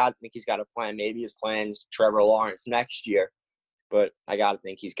think he's got a plan. Maybe his plan's Trevor Lawrence next year, but I got to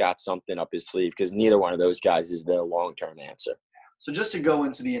think he's got something up his sleeve because neither one of those guys is the long-term answer. So just to go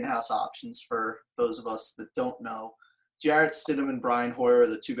into the in-house options for those of us that don't know, Jarrett Stidham and Brian Hoyer are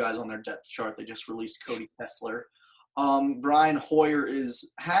the 2 guys on their depth chart. They just released Cody Kessler. Brian Hoyer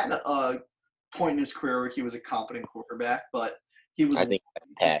had a point in his career where he was a competent quarterback, but I think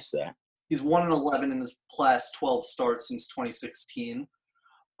past that. He's 1-11 in his last 12 starts since 2016.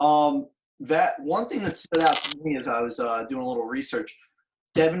 That one thing that stood out to me as I was doing a little research,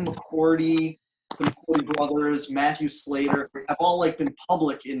 Devin McCourty, the McCourty brothers, Matthew Slater have all been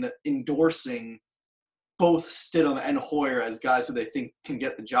public in endorsing both Stidham and Hoyer as guys who they think can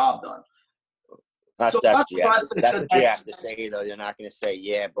get the job done. That's what you have to say, though. You're not going to say,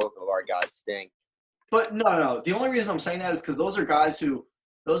 yeah, both of our guys stink. But no. The only reason I'm saying that is because those are guys who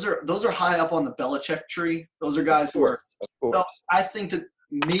those are high up on the Belichick tree. Those are guys who are. So I think that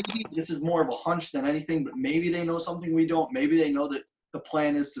maybe this is more of a hunch than anything, but maybe they know something we don't. Maybe they know that the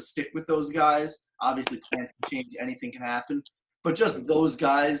plan is to stick with those guys. Obviously, plans can change. Anything can happen. But just those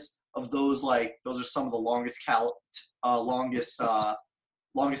guys of those those are some of the longest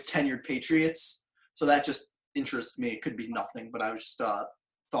tenured Patriots. So that just interests me. It could be nothing, but I was just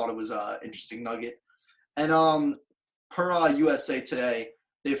thought it was an interesting nugget. And per USA Today,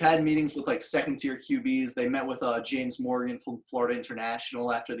 they've had meetings with second-tier QBs. They met with James Morgan from Florida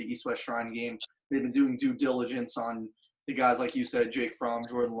International after the East-West Shrine game. They've been doing due diligence on the guys like you said, Jake Fromm,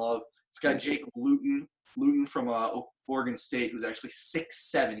 Jordan Love. This guy Jake Luton from Oregon State, who's actually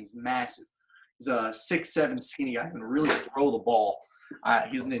 6'7". He's massive. He's a 6'7" skinny guy who can really throw the ball.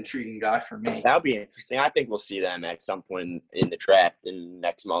 He's an intriguing guy for me. That would be interesting. I think we'll see them at some point in the draft in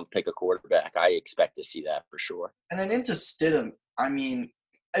next month pick a quarterback. I expect to see that for sure. And then into Stidham, I mean,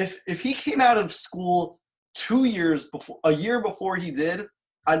 if he came out of school a year before he did,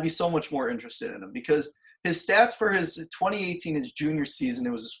 I'd be so much more interested in him because his stats for his 2018, his junior season,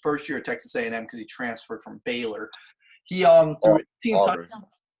 it was his first year at Texas A&M because he transferred from Baylor. He threw 18 touchdowns.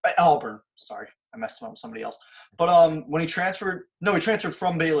 Auburn. Sorry, I messed up somebody else. But when he transferred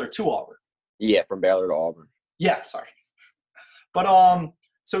from Baylor to Auburn. Yeah, from Baylor to Auburn. Yeah, sorry. But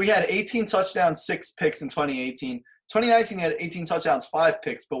so he had 18 touchdowns, 6 picks in 2018. 2019 he had 18 touchdowns, 5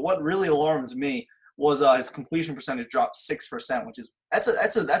 picks. But what really alarmed me was his completion percentage dropped 6%, which is that's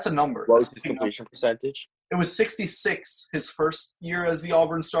a number. What was his completion percentage? It was 66 his first year as the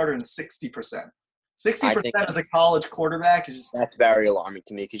Auburn starter and 60%. 60% as a college quarterback is just – that's very alarming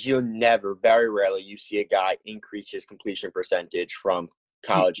to me because very rarely you see a guy increase his completion percentage from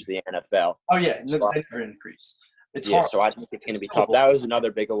college to the NFL. Oh, yeah, never increase. It's hard. So I think it's going to be tough. That was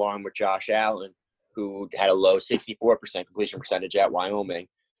another big alarm with Josh Allen, who had a low 64% completion percentage at Wyoming.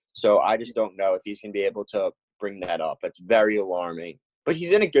 So I just don't know if he's going to be able to bring that up. It's very alarming. But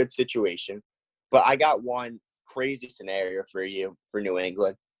he's in a good situation. But I got one crazy scenario for you for New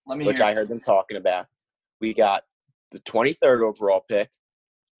England, which I heard them talking about. We got the 23rd overall pick.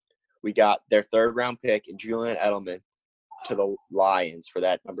 We got their 3rd round pick and Julian Edelman to the Lions for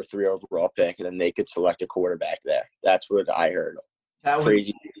that number 3 overall pick, and then they could select a quarterback there. That's what I heard.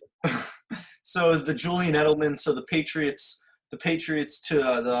 Crazy. So the Julian Edelman, so the Patriots to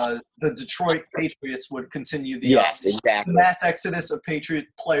the Detroit Patriots would continue the mass exodus of Patriot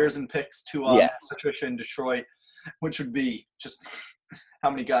players and picks to Patricia in Detroit, which would be just how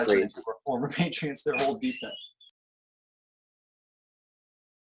many guys are former Patriots, their whole defense.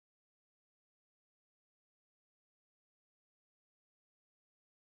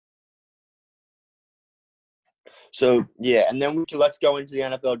 So yeah, and then let's go into the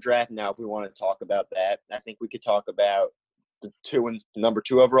NFL draft now if we want to talk about that. I think we could talk about the number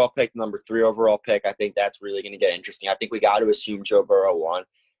 2 overall pick, number 3 overall pick. I think that's really going to get interesting. I think we got to assume Joe Burrow won,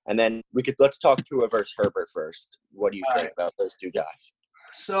 and then let's talk Tua versus Herbert first. What do you think about those two guys?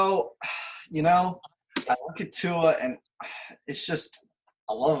 So, I look at Tua and it's just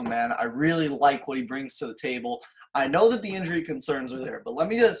I love him, man. I really like what he brings to the table. I know that the injury concerns are there, but let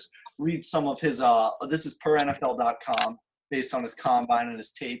me just read some of his this is per NFL.com based on his combine and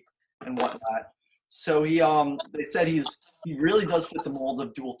his tape and whatnot. So they said he really does fit the mold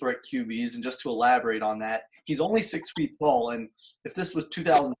of dual threat QBs, and just to elaborate on that, he's only 6 feet tall, and if this was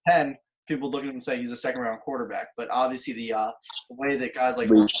 2010, people look at him and say he's a second round quarterback. But obviously the way that guys like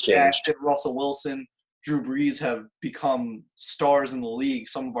Jackson, Russell Wilson, Drew Brees have become stars in the league,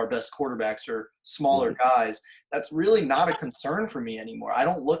 some of our best quarterbacks are smaller guys. That's really not a concern for me anymore. I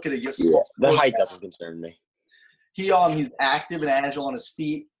don't look at it as the height doesn't concern me. He's active and agile on his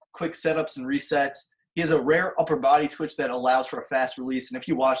feet, quick setups and resets. He has a rare upper body twitch that allows for a fast release. And if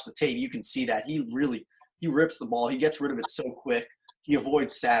you watch the tape, you can see that he rips the ball. He gets rid of it so quick. He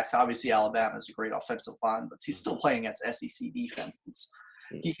avoids sacks. Obviously, Alabama is a great offensive line, but he's still playing against SEC defenses.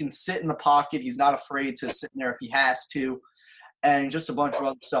 He can sit in the pocket. He's not afraid to sit in there if he has to. And just a bunch of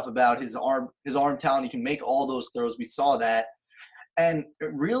other stuff about his arm talent. He can make all those throws. We saw that. And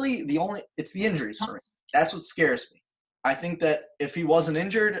really, it's the injuries for me. That's what scares me. I think that if he wasn't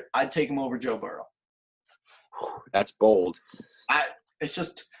injured, I'd take him over Joe Burrow. That's bold. I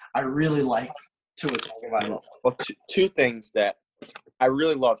really like Tua Tagovailoa. Well, two things that I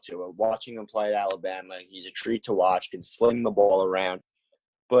really love Tua. Watching him play at Alabama, he's a treat to watch. Can sling the ball around.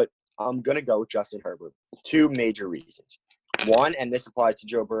 But I'm gonna go with Justin Herbert. 2 major reasons. One, and this applies to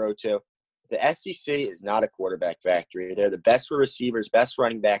Joe Burrow too. The SEC is not a quarterback factory. They're the best for receivers, best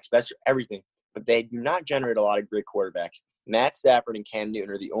running backs, best for everything. But they do not generate a lot of great quarterbacks. Matt Stafford and Cam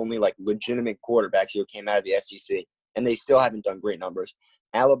Newton are the only legitimate quarterbacks who came out of the SEC, and they still haven't done great numbers.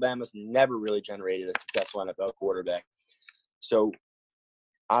 Alabama's never really generated a successful NFL quarterback. So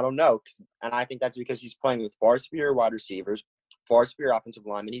I don't know, and I think that's because he's playing with far superior wide receivers, far superior offensive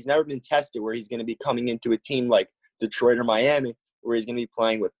linemen. He's never been tested where he's going to be coming into a team like Detroit or Miami, where he's going to be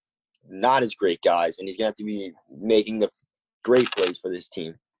playing with not as great guys, and he's going to have to be making the great plays for this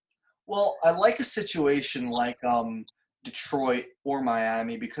team. Well, I like a situation like Detroit or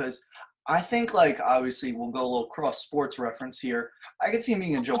Miami because I think, obviously we'll go a little cross-sports reference here. I could see him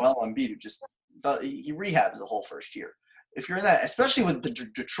being a Joel Embiid who just he rehabs the whole first year. If you're in that, especially with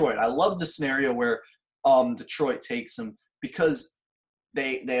Detroit, I love the scenario where Detroit takes him because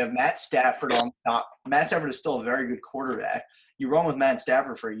they have Matt Stafford on top. Matt Stafford is still a very good quarterback. You run with Matt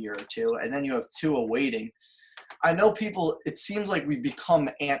Stafford for a year or two, and then you have Tua waiting. I know it seems like we've become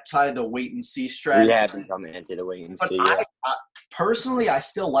anti the wait-and-see strategy. We have become anti the wait-and-see, yeah. Personally, I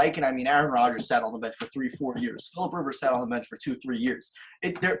still like it. I mean, Aaron Rodgers sat on the bench for 3-4 years. Phillip Rivers sat on the bench for 2-3 years.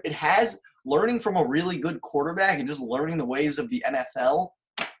 It has learning from a really good quarterback and just learning the ways of the NFL.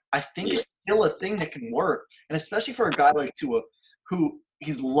 I think it's still a thing that can work, and especially for a guy like Tua, who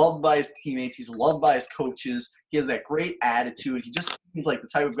he's loved by his teammates, he's loved by his coaches. He has that great attitude. He just seems like the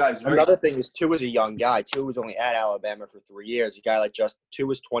type of guy who's Another thing is Tua's a young guy. Tua was only at Alabama for 3 years. A guy like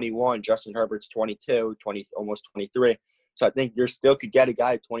Tua's 21, Justin Herbert's 22, almost 23. So I think you still could get a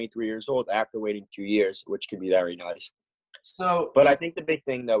guy at 23 years old after waiting 2 years, which could be very nice. But I think the big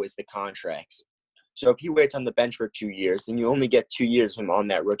thing, though, is the contracts. So if he waits on the bench for 2 years, then you only get 2 years of him on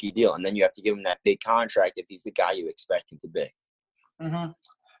that rookie deal, and then you have to give him that big contract if he's the guy you expect him to be. Mm-hmm.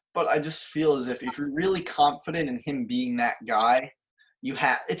 But I just feel as if you're really confident in him being that guy,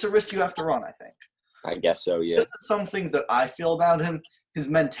 it's a risk you have to run, I think. I guess so, yeah. Just some things that I feel about him, his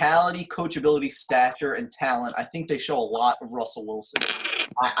mentality, coachability, stature, and talent, I think they show a lot of Russell Wilson.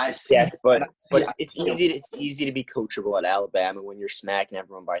 I see. Yes, but it's easy to be coachable at Alabama when you're smacking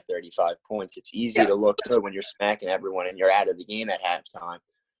everyone by 35 points. It's easy to look good when you're smacking everyone and you're out of the game at halftime.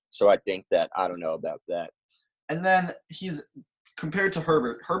 So I think that I don't know about that. And then he's compared to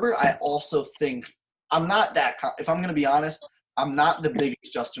Herbert. Herbert, I also think I'm not that. If I'm going to be honest, I'm not the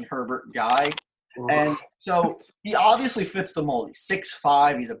biggest Justin Herbert guy. And so he obviously fits the mold. He's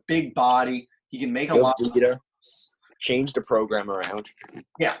 6'5". He's a big body. He can make a lot of change the program around.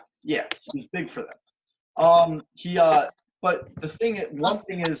 Yeah, he's big for them. But one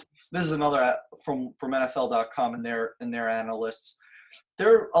thing is, this is another from NFL.com and their analysts.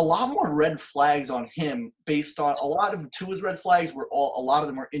 There are a lot more red flags on him based on a lot of Tua's red flags a lot of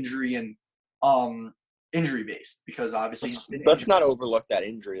them are injury and injury based because obviously Let's not overlook that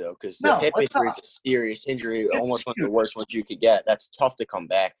injury though, because the hip injury is a serious injury, almost one of the worst ones you could get. That's tough to come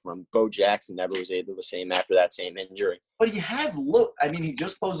back from. Bo Jackson never was able the same after that same injury. But he has looked. I mean, he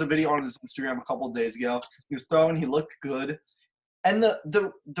just posted a video on his Instagram a couple of days ago. He was throwing. He looked good, and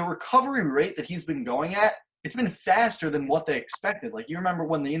the recovery rate that he's been going at, it's been faster than what they expected. Like you remember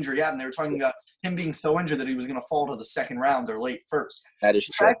when the injury happened, they were talking about him being so injured that he was going to fall to the second round or late first. That is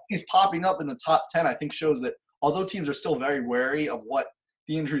true. The fact he's popping up in the top 10, I think, shows that although teams are still very wary of what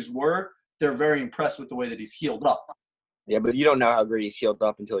the injuries were, they're very impressed with the way that he's healed up. Yeah, but you don't know how great he's healed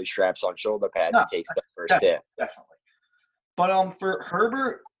up until he straps on shoulder pads and takes the first step. Definitely. But for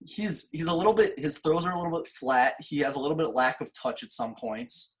Herbert, he's a little bit – his throws are a little bit flat. He has a little bit of lack of touch at some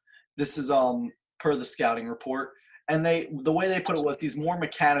points. This is per the scouting report. And the way they put it was he's more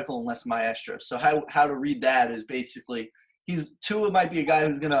mechanical and less maestro. So how to read that is basically Tua might be a guy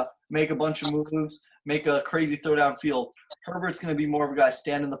who's going to make a bunch of moves, make a crazy throw downfield. Herbert's going to be more of a guy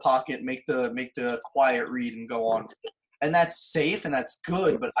stand in the pocket, make the quiet read and go on. And that's safe and that's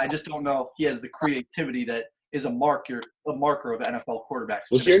good, but I just don't know if he has the creativity that is a marker of NFL quarterbacks.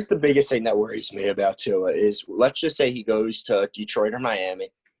 Well, here's the biggest thing that worries me about Tua is let's just say he goes to Detroit or Miami.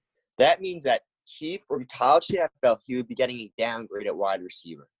 That means that from college to NFL, he would be getting a downgrade at wide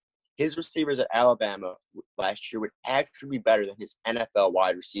receiver. His receivers at Alabama last year would actually be better than his NFL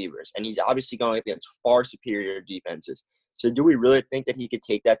wide receivers. And he's obviously going up against far superior defenses. So do we really think that he could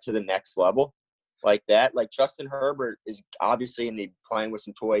take that to the next level like that? Like Justin Herbert is obviously playing with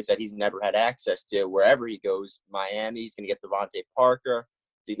some toys that he's never had access to. Wherever he goes, Miami, he's going to get Devontae Parker.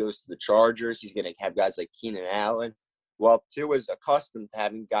 If he goes to the Chargers, he's going to have guys like Keenan Allen. Well, Tua is accustomed to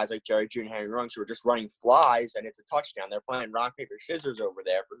having guys like Jerry Jeudy and Henry Ruggs who are just running flies, and it's a touchdown. They're playing rock, paper, scissors over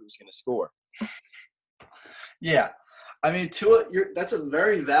there for who's going to score. Yeah. I mean, Tua, that's a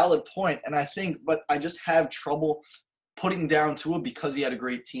very valid point, and but I just have trouble putting down Tua because he had a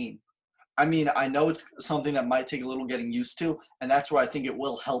great team. I mean, I know it's something that might take a little getting used to, and that's where I think it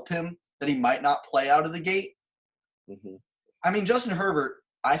will help him that he might not play out of the gate. Mm-hmm. I mean, Justin Herbert,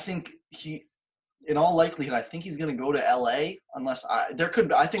 I think in all likelihood, I think he's going to go to L.A.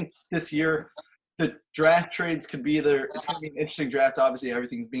 I think this year the draft trades could be there. It's going to be an interesting draft. Obviously,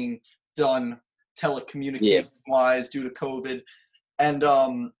 everything's being done telecommunication-wise due to COVID. And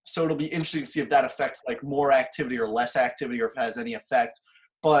so it'll be interesting to see if that affects like more activity or less activity or if it has any effect.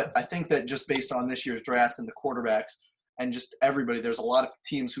 But I think that just based on this year's draft and the quarterbacks and just everybody, there's a lot of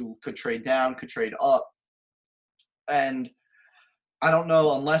teams who could trade down, could trade up. And I don't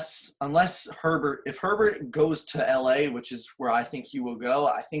know unless if Herbert goes to LA, which is where I think he will go,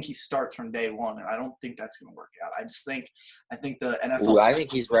 I think he starts from day one, and I don't think that's going to work out. I think the NFL. Ooh, I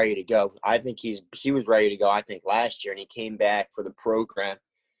think he's ready to go. I think he was ready to go. I think last year, and he came back for the program,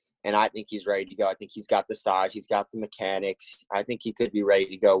 and I think he's ready to go. I think he's got the size, he's got the mechanics. I think he could be ready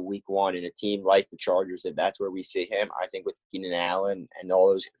to go week one in a team like the Chargers. If that's where we see him, I think with Keenan Allen and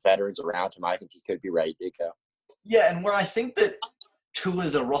all those veterans around him, I think he could be ready to go. Yeah, and where I think that Tua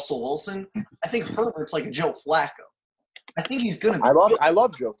is a Russell Wilson, I think Herbert's like a Joe Flacco. I think he's gonna. I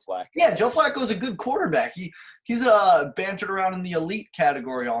love Joe Flacco. Yeah, Joe Flacco's a good quarterback. He's bantered around in the elite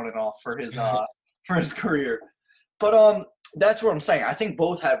category on and off for his career. But that's what I'm saying. I think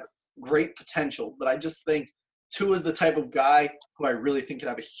both have great potential, but I just think Tua is the type of guy who I really think can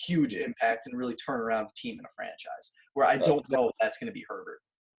have a huge impact and really turn around a team in a franchise. Where I don't know if that's going to be Herbert.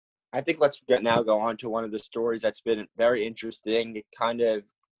 I think let's now go on to one of the stories that's been very interesting. It kind of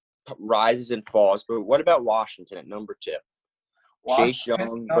rises and falls. But what about Washington at number 2? Chase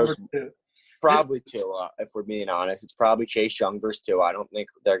Young versus probably Tua, if we're being honest. It's probably Chase Young versus Tua. I don't think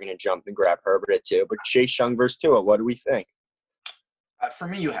they're going to jump and grab Herbert at 2. But Chase Young versus Tua, what do we think? For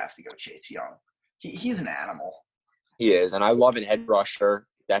me, you have to go Chase Young. He's an animal. He is, and I love an edge rusher.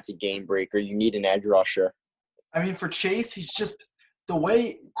 That's a game breaker. You need an edge rusher. I mean, for Chase, he's just – the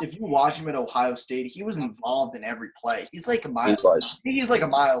way, if you watch him at Ohio State, he was involved in every play. He's like a Miles. He's like a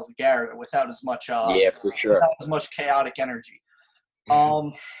Miles Garrett without as much. Yeah, for sure. Without as much chaotic energy.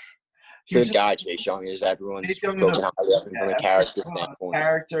 Good guy, Chase Young is. Everyone's spoken highly of him from a character standpoint.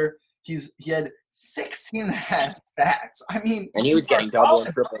 He had 16.5 sacks. I mean, and he was getting double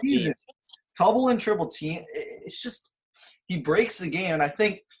and triple team. Double and triple team. It's just he breaks the game, and I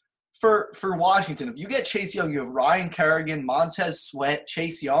think. For Washington, if you get Chase Young, you have Ryan Kerrigan, Montez Sweat,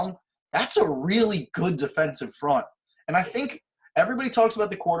 Chase Young. That's a really good defensive front. And I think everybody talks about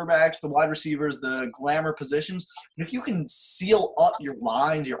the quarterbacks, the wide receivers, the glamour positions. But if you can seal up your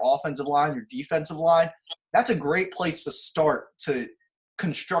lines, your offensive line, your defensive line, that's a great place to start to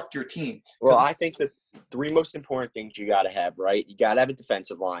construct your team. Well, I think three most important things you got to have, right? You got to have a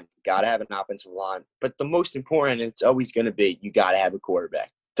defensive line. You got to have an offensive line. But the most important, it's always going to be, you got to have a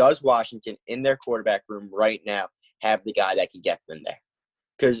quarterback. Does Washington, in their quarterback room right now, have the guy that can get them there?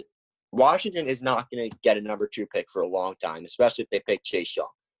 Because Washington is not going to get a number 2 pick for a long time, especially if they pick Chase Young.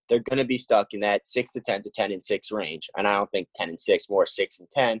 They're going to be stuck in that 6 to 10 to 10-6 range. And I don't think 10-6, more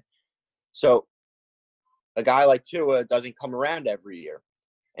 6-10. So a guy like Tua doesn't come around every year.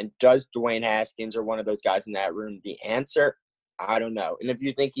 And does Dwayne Haskins or one of those guys in that room the answer? I don't know. And if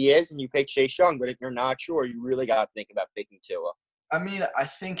you think he is, and you pick Chase Young, but if you're not sure, you really got to think about picking Tua. I mean, I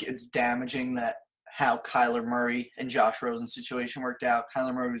think it's damaging that how Kyler Murray and Josh Rosen's situation worked out.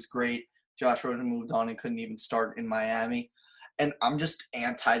 Kyler Murray was great. Josh Rosen moved on and couldn't even start in Miami. And I'm just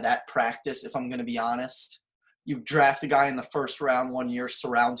anti that practice, if I'm going to be honest. You draft a guy in the first round 1 year,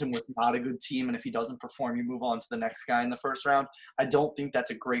 surround him with not a good team, and if he doesn't perform, you move on to the next guy in the first round. I don't think that's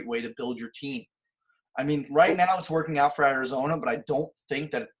a great way to build your team. I mean, right now it's working out for Arizona, but I don't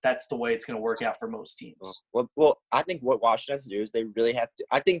think that that's the way it's going to work out for most teams. Well, I think what Washington has to do is they really have to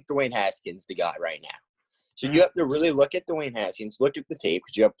 – I think Dwayne Haskins the guy right now. So you have to really look at Dwayne Haskins, look at the tape,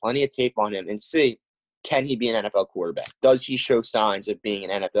 because you have plenty of tape on him, and see, can he be an NFL quarterback? Does he show signs of being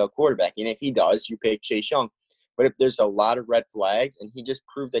an NFL quarterback? And if he does, you pick Chase Young. But if there's a lot of red flags and he just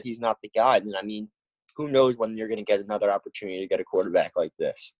proved that he's not the guy, then, I mean, who knows when you're going to get another opportunity to get a quarterback like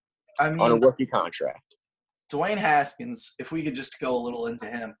this on a rookie contract. Dwayne Haskins, if we could just go a little into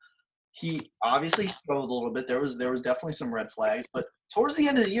him, he obviously struggled a little bit. There was definitely some red flags, but towards the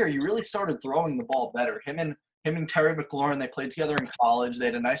end of the year, he really started throwing the ball better. Him and Terry McLaurin, they played together in college. They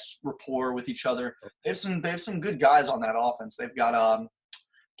had a nice rapport with each other. They have some good guys on that offense. They've got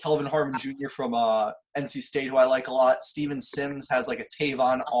Kelvin Harmon Jr. from NC State, who I like a lot. Steven Sims has like a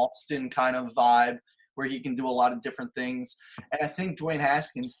Tavon Austin kind of vibe where he can do a lot of different things. And I think Dwayne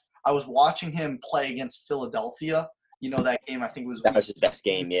Haskins, I was watching him play against Philadelphia. You know that game, I think that was his best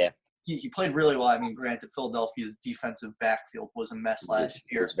game, yeah. He played really well. I mean, granted, Philadelphia's defensive backfield was a mess last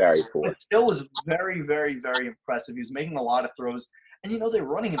year. It was very poor. But still was very, very, very impressive. He was making a lot of throws. And, they're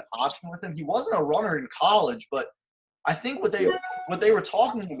running an option with him. He wasn't a runner in college, but I think what they were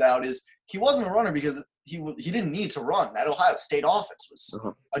talking about is he wasn't a runner because he didn't need to run. That Ohio State offense was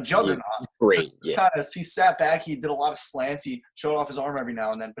a juggernaut. Great. He sat back. He did a lot of slants. He showed off his arm every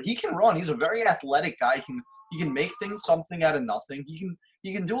now and then. But he can run. He's a very athletic guy. He can make things something out of nothing.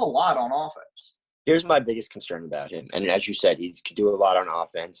 He can do a lot on offense. Here's my biggest concern about him. And as you said, he can do a lot on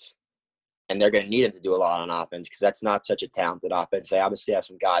offense. And they're going to need him to do a lot on offense because that's not such a talented offense. They obviously have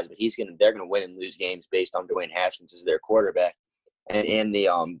some guys, but they're going to win and lose games based on Dwayne Haskins as their quarterback. And in the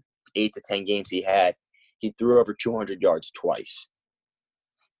 8 to 10 games he had, he threw over 200 yards twice,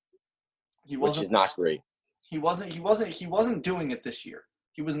 which is not great. He wasn't doing it this year.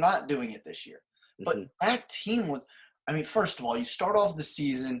 He was not doing it this year. But that team was. I mean, first of all, you start off the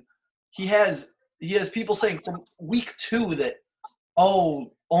season. He has people saying from week 2 that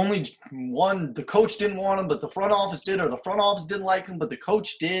only one, the coach didn't want him, but the front office did, or the front office didn't like him, but the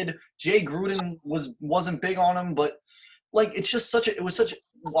coach did. Jay Gruden wasn't big on him, but it's just it was such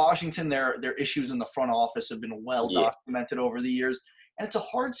Washington. Their issues in the front office have been well documented over the years, and it's a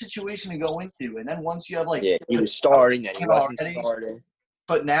hard situation to go into. And then once you have he was starting and he wasn't starting.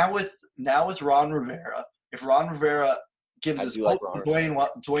 But now with Ron Rivera, if Ron Rivera gives us hope to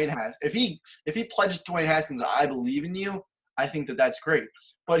Dwayne Haskins, if he pledges Dwayne Haskins, I believe in you. I think that's great.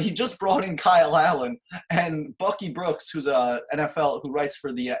 But he just brought in Kyle Allen and Bucky Brooks, who's who writes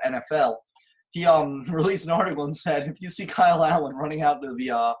for the NFL. He released an article and said, if you see Kyle Allen running out of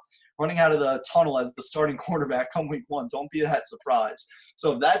the tunnel as the starting quarterback come week 1, don't be that surprised.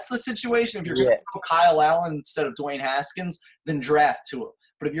 So if that's the situation, if you're going to go Kyle Allen instead of Dwayne Haskins, then draft Tua.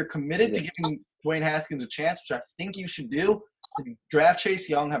 But if you're committed to giving Dwayne Haskins a chance, which I think you should do, draft Chase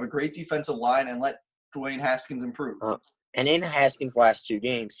Young, have a great defensive line, and let Dwayne Haskins improve. And in Haskins' last 2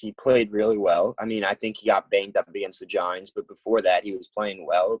 games, he played really well. I mean, I think he got banged up against the Giants, but before that, he was playing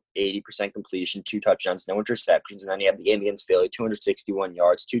well. 80% completion, 2 touchdowns, no interceptions. And then he had the game against Philly, 261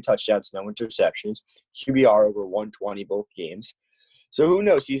 yards, 2 touchdowns, no interceptions. QBR over 120 both games. So who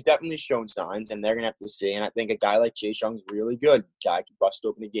knows? He's definitely shown signs, and they're going to have to see. And I think a guy like Chase Young's really good. Guy can bust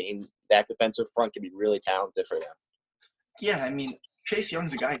open a game. That defensive front can be really talented for them. Yeah, I mean, Chase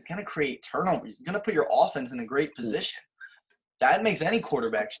Young's a guy who's going to create turnovers. He's going to put your offense in a great position. That makes any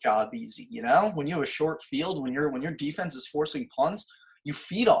quarterback's job easy, When you have a short field, when your defense is forcing punts, you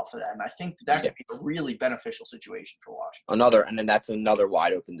feed off of that. And I think that could be a really beneficial situation for Washington. And then that's another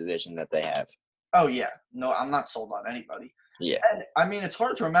wide open division that they have. Oh, yeah. No, I'm not sold on anybody. Yeah. And, I mean, it's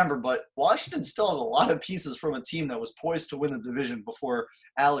hard to remember, but Washington still has a lot of pieces from a team that was poised to win the division before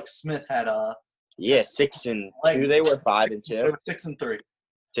Alex Smith had Yeah, 6-2. Like, They were 5-2. they were 6-3.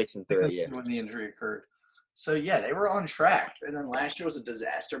 6-3. Yeah. When the injury occurred. So yeah, they were on track. And then last year was a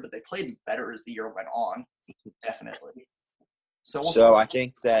disaster, but they played better as the year went on. Definitely. So we'll see. I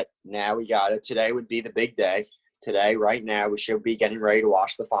think that now we got it. Today would be the big day. Today, right now, we should be getting ready to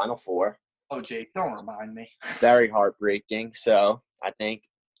watch the Final Four. Oh, Jake, don't remind me. Very heartbreaking. So I think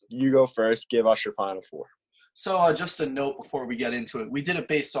you go first. Give us your Final Four. So just a note before we get into it. We did it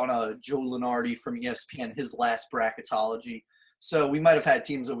based on Joe Lunardi from ESPN, his last bracketology. So we might have had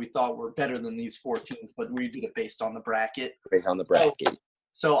teams that we thought were better than these 4 teams, but we did it based on the bracket. Based on the bracket.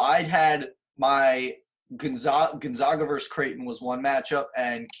 So I'd had my Gonzaga versus Creighton was one matchup,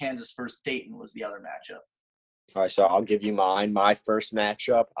 and Kansas versus Dayton was the other matchup. All right, so I'll give you mine. My first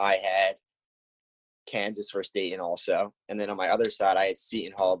matchup, I had Kansas versus Dayton also. And then on my other side, I had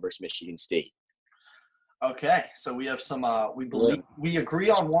Seton Hall versus Michigan State. Okay, so we have some we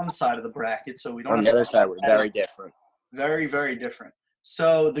agree on one side of the bracket, so we don't on the other side, we're very different. Very, very different.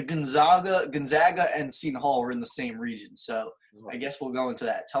 So the Gonzaga and Seton Hall were in the same region. So I guess we'll go into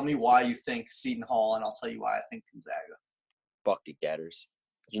that. Tell me why you think Seton Hall, and I'll tell you why I think Gonzaga. Bucket getters.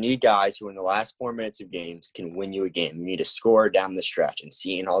 You need guys who in the last 4 minutes of games can win you a game. You need a scorer down the stretch, and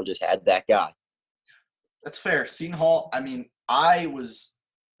Seton Hall just had that guy. That's fair. Seton Hall, I mean, I was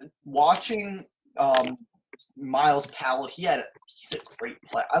watching Miles Powell. He's a great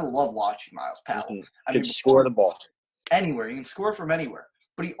player. I love watching Miles Powell. Mm-hmm. I mean, score the ball. Anywhere. He can score from anywhere.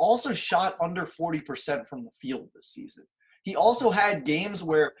 But he also shot under 40% from the field this season. He also had games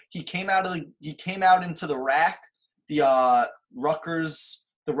where he came out into the rack, the Rutgers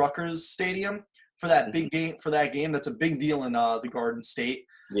Stadium for that big game. For that game, that's a big deal in the Garden State.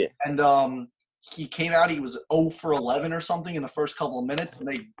 Yeah. And he came out. He was 0 for 11 or something in the first couple of minutes, and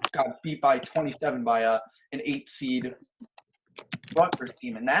they got beat by 27 by an 8 seed Rutgers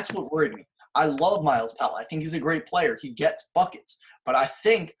team, and that's what worried me. I love Miles Powell. I think he's a great player. He gets buckets. But I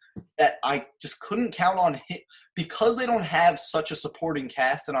think that I just couldn't count on him because they don't have such a supporting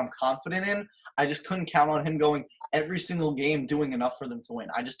cast that I'm confident in. I just couldn't count on him going every single game doing enough for them to win.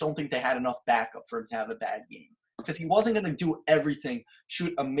 I just don't think they had enough backup for him to have a bad game because he wasn't going to do everything,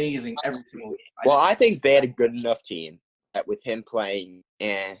 shoot amazing every single game. I think they had a good enough team that with him playing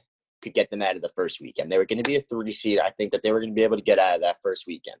could get them out of the first weekend. They were going to be a 3 seed. I think that they were going to be able to get out of that first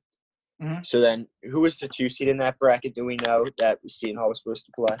weekend. Mm-hmm. So then, who was the 2 seed in that bracket? Do we know that Seton Hall was supposed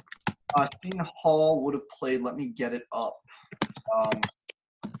to play? Seton Hall would have played. Let me get it up.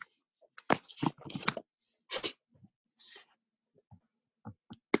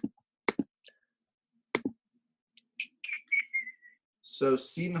 So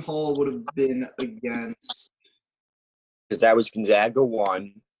Seton Hall would have been against. Because that was Gonzaga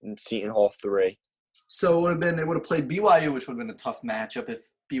 1 and Seton Hall 3. So it would have been they would have played BYU, which would have been a tough matchup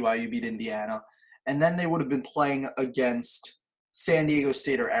if BYU beat Indiana. And then they would have been playing against San Diego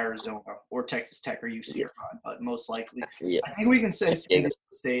State or Arizona or Texas Tech or UC Irvine, but most likely. Yeah. I think we can say San Diego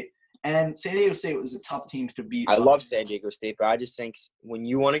State. And San Diego State was a tough team to beat. I love San Diego State, but I just think when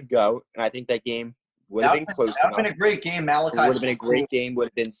you want to go, and I think that game would have been close enough. That would have been a great game. Malachi would have been a great game. Would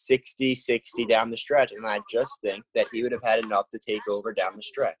have been 60-60 down the stretch. And I just think that he would have had enough to take over down the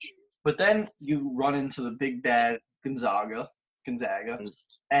stretch. But then you run into the big bad Gonzaga.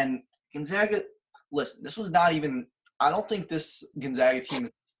 And Gonzaga, listen, this was not even – I don't think this Gonzaga team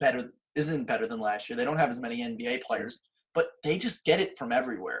isn't better than last year. They don't have as many NBA players, but they just get it from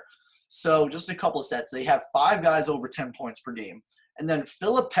everywhere. So just a couple of stats. They have 5 guys over 10 points per game. And then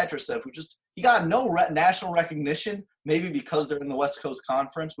Filip Petrusev, he got no national recognition, maybe because they're in the West Coast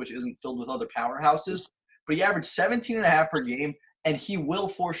Conference, which isn't filled with other powerhouses. But he averaged 17.5 per game, and he will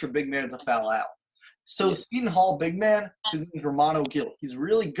force your big man to foul out. So Seton Hall big man, his name is Romano Gill. He's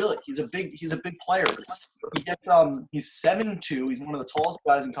really good. He's a big player. He gets he's 7'2". He's one of the tallest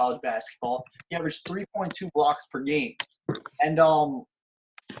guys in college basketball. He averaged 3.2 blocks per game. And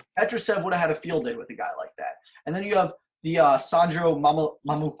Petrusev would have had a field day with a guy like that. And then you have the Sandro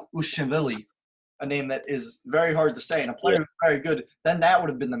Mamukelashvili, a name that is very hard to say, and a player who's very good. Then that would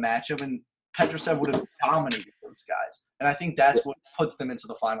have been the matchup, and Petrusev would have dominated those guys. And I think that's what puts them into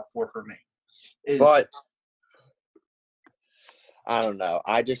the Final Four for me. But I don't know.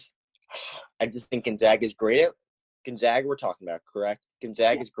 I just think Gonzaga is great at Gonzaga. We're talking about, correct?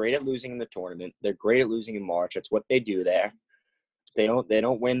 Gonzaga is great at losing in the tournament. They're great at losing in March. That's what they do there. They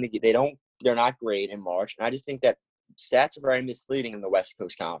don't win they're not great in March. And I just think that stats are very misleading in the West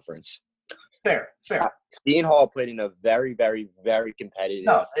Coast Conference. Fair. Seton Hall played in a very, very, very competitive.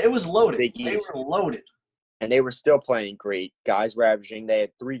 No, it was loaded. They were loaded. And they were still playing great. They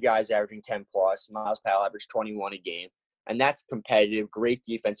had 3 guys averaging 10 plus. Miles Powell averaged 21 a game. And that's competitive, great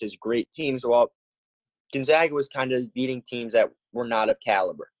defenses, great teams. Well, Gonzaga was kind of beating teams that were not of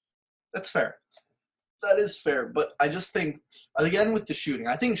caliber. That's fair. That is fair. But I just think, again, with the shooting,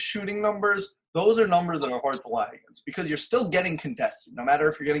 I think shooting numbers, those are numbers that are hard to lie against because you're still getting contested. No matter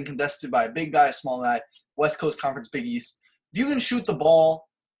if you're getting contested by a big guy, a small guy, West Coast Conference, Big East. If you can shoot the ball,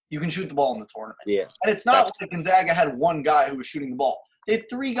 you can shoot the ball in the tournament. Yeah. And it's not like Gonzaga had one guy who was shooting the ball. They had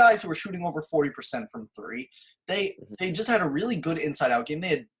three guys who were shooting over 40% from three. They just had a really good inside-out game. They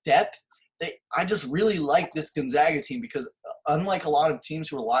had depth. I just really like this Gonzaga team because unlike a lot of teams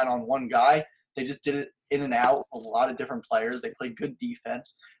who relied on one guy, they just did it in and out with a lot of different players. They played good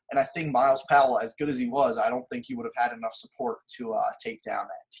defense. And I think Miles Powell, as good as he was, I don't think he would have had enough support to take down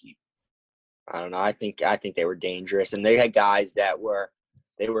that team. I don't know. I think they were dangerous. And they had guys that were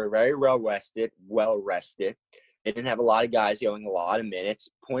very well rested. They didn't have a lot of guys going a lot of minutes,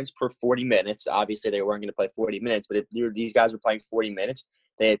 points per 40 minutes. Obviously, they weren't going to play 40 minutes, but if these guys were playing 40 minutes,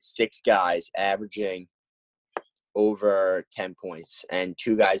 they had 6 guys averaging over 10 points and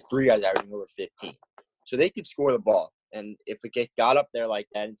 3 guys averaging over 15. So they could score the ball. And if it got up there like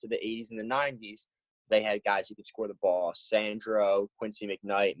that into the 80s and the 90s, they had guys who could score the ball. Sandro, Quincy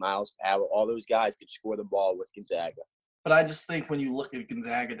McKnight, Miles Powell, all those guys could score the ball with Gonzaga. But I just think when you look at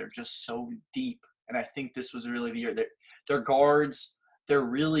Gonzaga, they're just so deep. And I think this was really the year. Their guards, they're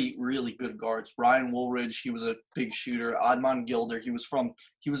really, really good guards. Ryan Woolridge, he was a big shooter. Admon Gilder, he was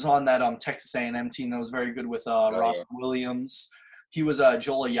on that Texas A&M team that was very good with Robert Williams. He was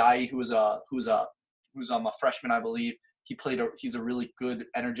Joel Ayayi, who's a freshman, I believe. He's a really good,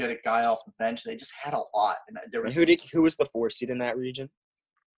 energetic guy off the bench. They just had a lot. And who was the 4 seed in that region?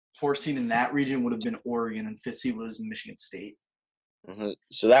 4 seed in that region would have been Oregon, and 5th seed was Michigan State. Mm-hmm.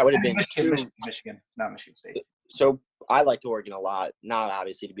 So that would have been Michigan, not Michigan State. So I liked Oregon a lot. Not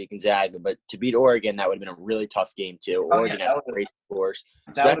obviously to beat Gonzaga, but to beat Oregon, that would have been a really tough game too. Oregon has great scores.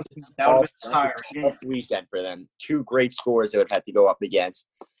 So that's a tough weekend for them. 2 great scores they would have had to go up against.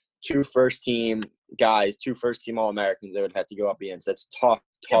 2 first-team guys, 2 first-team All-Americans they would have to go up against. That's tough.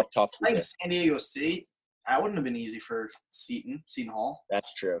 Like San Diego State, that wouldn't have been easy for Seton Hall.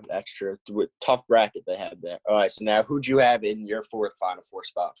 That's true. Tough bracket they had there. All right, so now who'd you have in your Final Four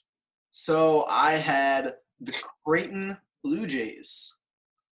spot? So I had the Creighton Blue Jays.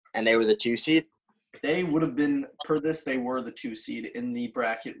 And they were the 2 seed? They would have been, per this, they were the 2 seed in the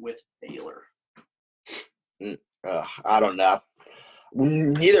bracket with Baylor. I don't know.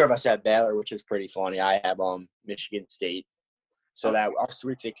 Neither of us had Baylor, which is pretty funny. I have Michigan State. So that our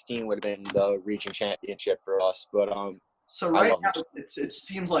Sweet 16 would have been the region championship for us. But so right now it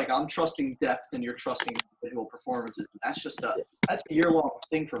seems like I'm trusting depth and you're trusting individual performances. That's just that's a year-long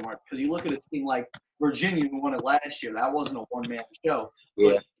thing for Mark because you look at a team like Virginia who won it last year. That wasn't a one-man show.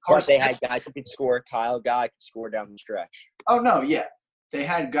 Yeah, but they had guys who could score. Kyle Guy could score down the stretch. Oh no, yeah, they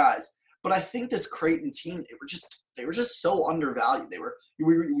had guys. But I think this Creighton team, they were just so undervalued.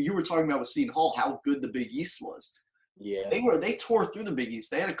 You were talking about with Seton Hall how good the Big East was. Yeah, they tore through the Big East.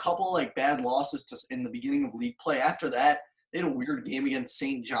 They had a couple like bad losses in the beginning of league play. After that, they had a weird game against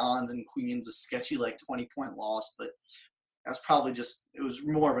St. John's and Queens, a sketchy like 20-point loss. But that was probably it was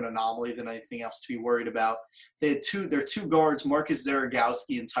more of an anomaly than anything else to be worried about. They had their 2 guards, Marcus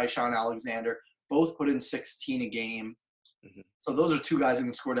Zaragowski and Tyshawn Alexander, both put in 16 a game. Mm-hmm. So those are 2 guys who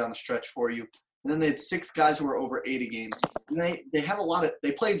can score down the stretch for you. And then they had 6 guys who were over 8 a game. And they had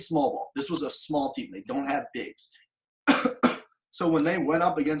they played small ball. This was a small team. They don't have bigs. So when they went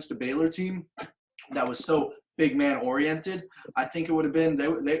up against a Baylor team that was so big man oriented, I think it would have been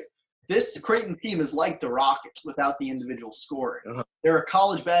this Creighton team is like the Rockets without the individual scoring. Uh-huh. They're a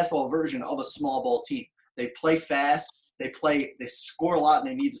college basketball version of a small ball team. They play fast, they score a lot, and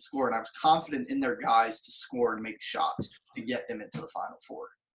they need to score. And I was confident in their guys to score and make shots to get them into the Final Four.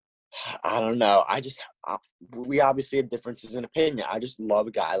 I don't know. We obviously have differences in opinion. I just love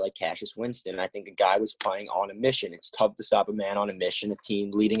a guy like Cassius Winston. I think a guy was playing on a mission. It's tough to stop a man on a mission,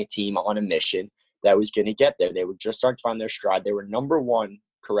 leading a team on a mission that was going to get there. They were just starting to find their stride. They were number 1,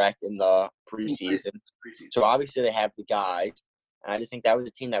 correct, in the preseason. So obviously they have the guys. And I just think that was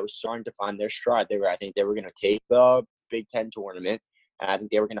a team that was starting to find their stride. I think they were going to take the Big Ten tournament, and I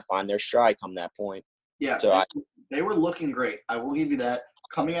think they were going to find their stride come that point. Yeah, so they were looking great. I will give you that.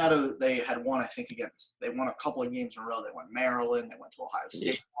 Coming out of, they had won, I think, they won a couple of games in a row. They went Maryland. They went to Ohio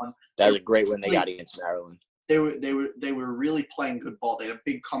State. Yeah. That was a great win they got against Maryland. They were really playing good ball. They had a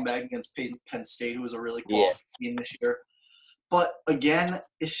big comeback against Penn State, who was a really quality team this year. But again,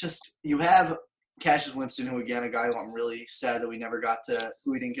 it's just you have Cassius Winston, who again a guy who I'm really sad that we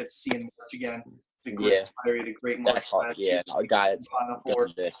didn't get to see him much again. He's a great player. He had a great March. A guy that's Final Four.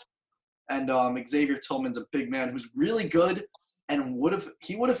 And Xavier Tillman's a big man who's really good. and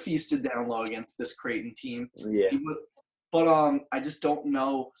he would have feasted down low against this Creighton team. Yeah. But I just don't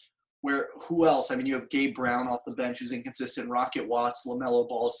know who else. I mean, you have Gabe Brown off the bench who's inconsistent. Rocket Watts, LaMelo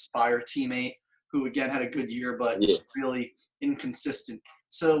Ball's Spire teammate, who again had a good year but really inconsistent.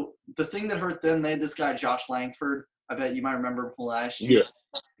 So the thing that hurt them, they had this guy Josh Langford. I bet you might remember him from last year.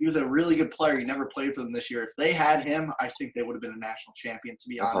 Yeah. He was a really good player. He never played for them this year. If they had him, I think they would have been a national champion, to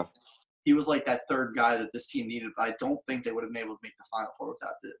be honest. He was like that third guy that this team needed, but I don't think they would have been able to make the Final Four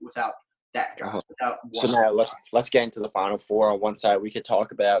without that guy. So now let's get into the Final Four. On one side, we could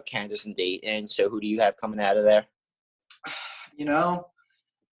talk about Kansas and Dayton. So who do you have coming out of there?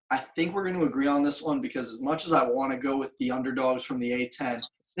 I think we're going to agree on this one because as much as I want to go with the underdogs from the A10,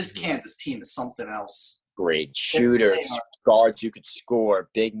 this Kansas team is something else. Great shooters, guards you could score,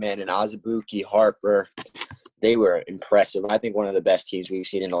 big men, and Azubuike, Harper. They were impressive. I think one of the best teams we've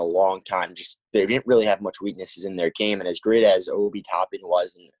seen in a long time. Just they didn't really have much weaknesses in their game, and as great as Obi Toppin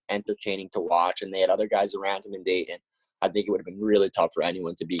was and entertaining to watch, and they had other guys around him in Dayton, I think it would have been really tough for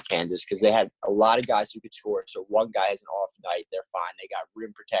anyone to beat Kansas because they had a lot of guys who could score. So one guy has an off night, they're fine. They got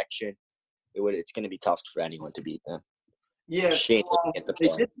rim protection. It's going to be tough for anyone to beat them. Yes, they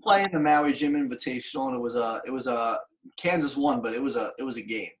did play in the Maui Jim Invitational, and it was a Kansas won, but it was a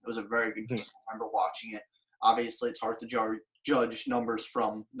game. It was a very good game. I remember watching it. Obviously, it's hard to judge numbers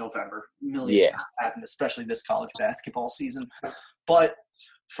from November. Millions happen, especially this college basketball season. But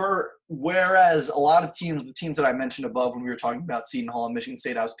whereas a lot of teams, the teams that I mentioned above when we were talking about Seton Hall and Michigan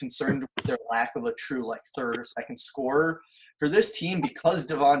State, I was concerned with their lack of a true third or second scorer. For this team, because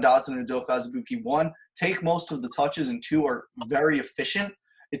Devon Dotson and Udoka Azubuike, one, take most of the touches, and two, are very efficient,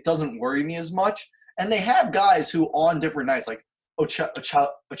 it doesn't worry me as much. And they have guys who on different nights, like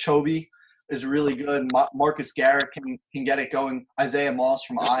Ochobi is really good. Marcus Garrett can get it going. Isaiah Moss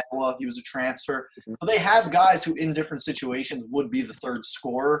from Iowa, he was a transfer. So they have guys who in different situations would be the third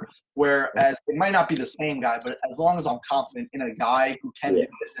scorer, whereas it might not be the same guy, but as long as I'm confident in a guy who can do it,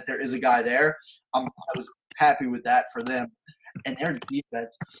 that there is a guy there, I was happy with that for them. And their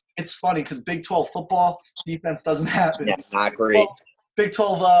defense, it's funny because Big 12 football defense doesn't happen. Yeah, not great. Big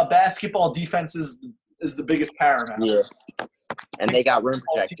 12 basketball defense is the biggest paramount. Yeah. And they got rim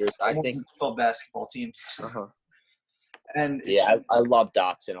protectors. I think 12 basketball teams. And I love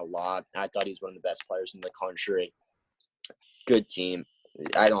Dotson a lot. I thought he was one of the best players in the country. Good team.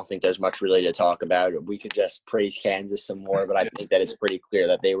 I don't think there's much really to talk about. We could just praise Kansas some more, but I think that it's pretty clear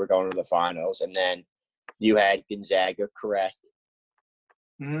that they were going to the finals. And then you had Gonzaga, correct,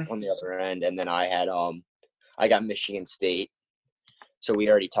 on the other end, and then I got Michigan State. So we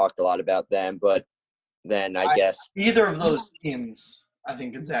already talked a lot about them, but then I guess either of those teams, I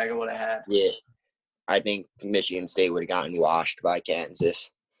think Gonzaga would have had. Yeah, I think Michigan State would have gotten washed by Kansas.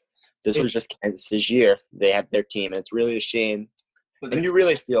 This was just Kansas' year. They had their team, and it's really a shame. And you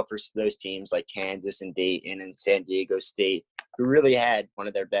really feel for those teams like Kansas and Dayton and San Diego State, who really had one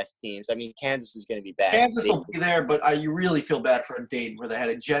of their best teams. I mean, Kansas is going to be bad. Kansas will be there, but you really feel bad for Dayton where they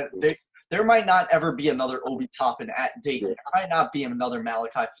had there might not ever be another Obi Toppin at Dayton. There might not be another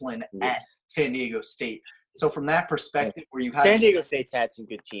Malachi Flynn at San Diego State. So from that perspective, where you have San Diego State's had some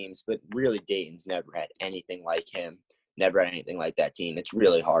good teams, but really Dayton's never had anything like him. Never had anything like that team. It's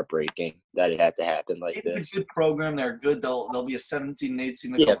really heartbreaking that it had to happen like this. It's a good program. They're good. They'll be a 17-8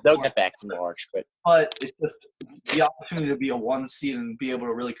 seed. They'll get back to March. But it's just the opportunity to be a 1 seed and be able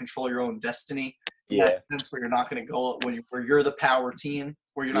to really control your own destiny. In that sense, where you're not going to go where you're the power team,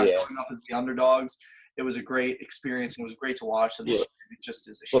 where you're not going up as the underdogs. It was a great experience and it was great to watch. So it just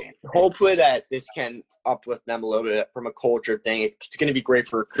is a shame. Well, hopefully that this can uplift them a little bit from a culture thing. It's going to be great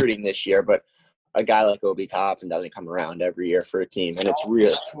for recruiting this year, but a guy like Obi Toppin doesn't come around every year for a team, and it's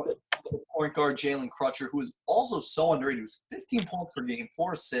real. Point guard Jalen Crutcher, who is also so underrated. He was 15 points per game,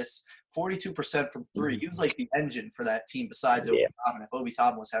 4 assists, 42% from three. He was like the engine for that team besides Obi Toppin. If Obi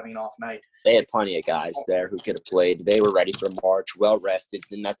Toppin was having an off night. They had plenty of guys there who could have played. They were ready for March, well-rested,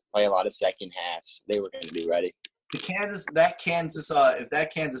 didn't have to play a lot of second halves. They were going to be ready. If that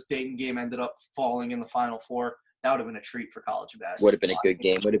Kansas Dayton game ended up falling in the Final Four, that would have been a treat for college basketball. Would have been a good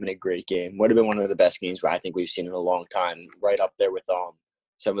game. Would have been a great game. Would have been one of the best games I think we've seen in a long time. Right up there with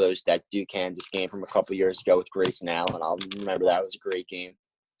some of that Duke Kansas game from a couple years ago with Grayson Allen. I'll remember that was a great game.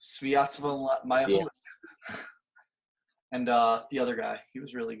 Sviatova Mihailovic. And the other guy, he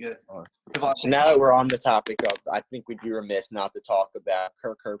was really good. So now that we're on the topic of, I think we'd be remiss not to talk about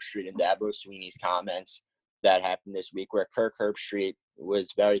Kirk Herbstreit and Dabo Swinney's comments that happened this week, where Kirk Herbstreit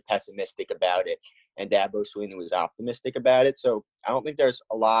was very pessimistic about it, and Dabo Swinney was optimistic about it. So I don't think there's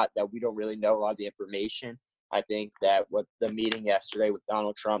a lot that we don't really know, a lot of the information. I think that what the meeting yesterday with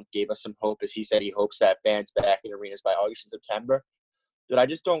Donald Trump gave us some hope, as he said he hopes that fans back in arenas by August and September. But I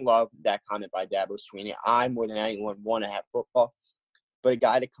just don't love that comment by Dabo Swinney. I, more than anyone, want to have football. But a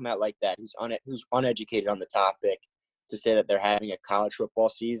guy to come out like that who's uneducated on the topic to say that they're having a college football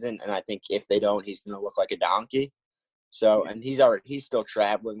season, and I think if they don't, he's going to look like a donkey. So, and he's still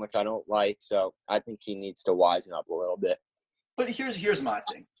traveling, which I don't like. So I think he needs to wisen up a little bit. But here's my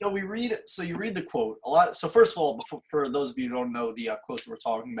thing. So you read the quote a lot. So first of all, for those of you who don't know the quotes that we're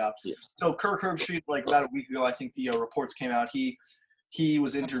talking about, Yeah. So Kirk Herbstreit, like about a week ago, I think the reports came out. He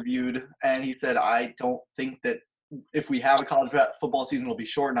was interviewed and he said, "I don't think that if we have a college football season, it'll be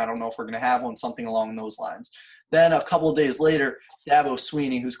short, and I don't know if we're going to have one," something along those lines. Then a couple of days later, Dabo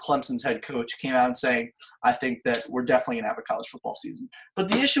Swinney, who's Clemson's head coach, came out and saying, "I think that we're definitely going to have a college football season." But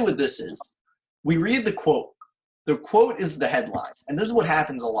the issue with this is we read the quote. The quote is the headline, and this is what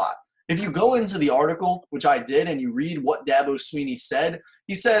happens a lot. If you go into the article, which I did, and you read what Dabo Swinney said,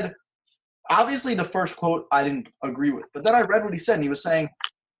 he said, obviously the first quote I didn't agree with, but then I read what he said, and he was saying,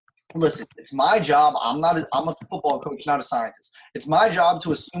 listen, it's my job. I'm a football coach, not a scientist. It's my job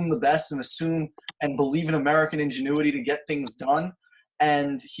to assume the best and believe in American ingenuity to get things done.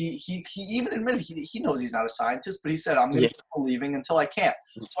 And he even admitted he knows he's not a scientist, but he said, I'm going to keep believing until I can't.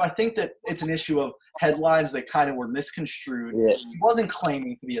 So I think that it's an issue of headlines that kind of were misconstrued. Yeah. He wasn't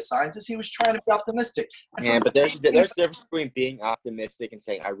claiming to be a scientist. He was trying to be optimistic. But there's a difference between being optimistic and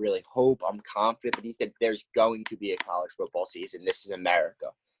saying, I really hope, I'm confident. But he said there's going to be a college football season. This is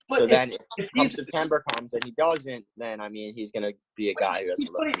America. But so then if September comes and he doesn't, then, I mean, he's going to be a guy who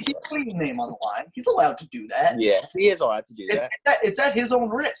doesn't he's putting his name on the line. He's allowed to do that. Yeah, he is allowed to do that. It's at his own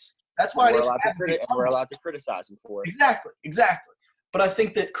risk. That's why we're allowed to criticize him for it. Exactly. But I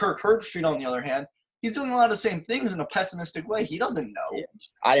think that Kirk Herbstreit, on the other hand, he's doing a lot of the same things in a pessimistic way. He doesn't know. Yeah.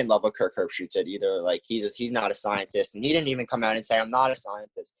 I didn't love what Kirk Herbstreit said either. Like, he's not a scientist, and he didn't even come out and say, I'm not a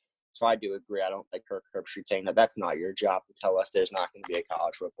scientist. So I do agree. I don't like Kirk Herbstreit saying that that's not your job to tell us there's not going to be a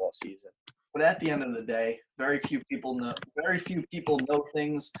college football season. But at the end of the day, very few people know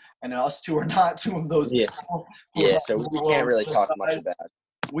things, and us two are not two of those people. Yeah, so we can't really talk much about it.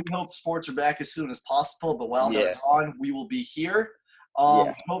 We hope sports are back as soon as possible, but while they're on, we will be here.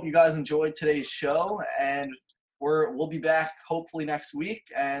 Hope you guys enjoyed today's show, and we'll be back hopefully next week.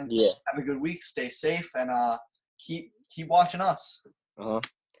 And have a good week. Stay safe, and keep watching us.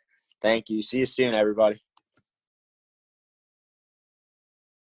 Thank you. See you soon, everybody.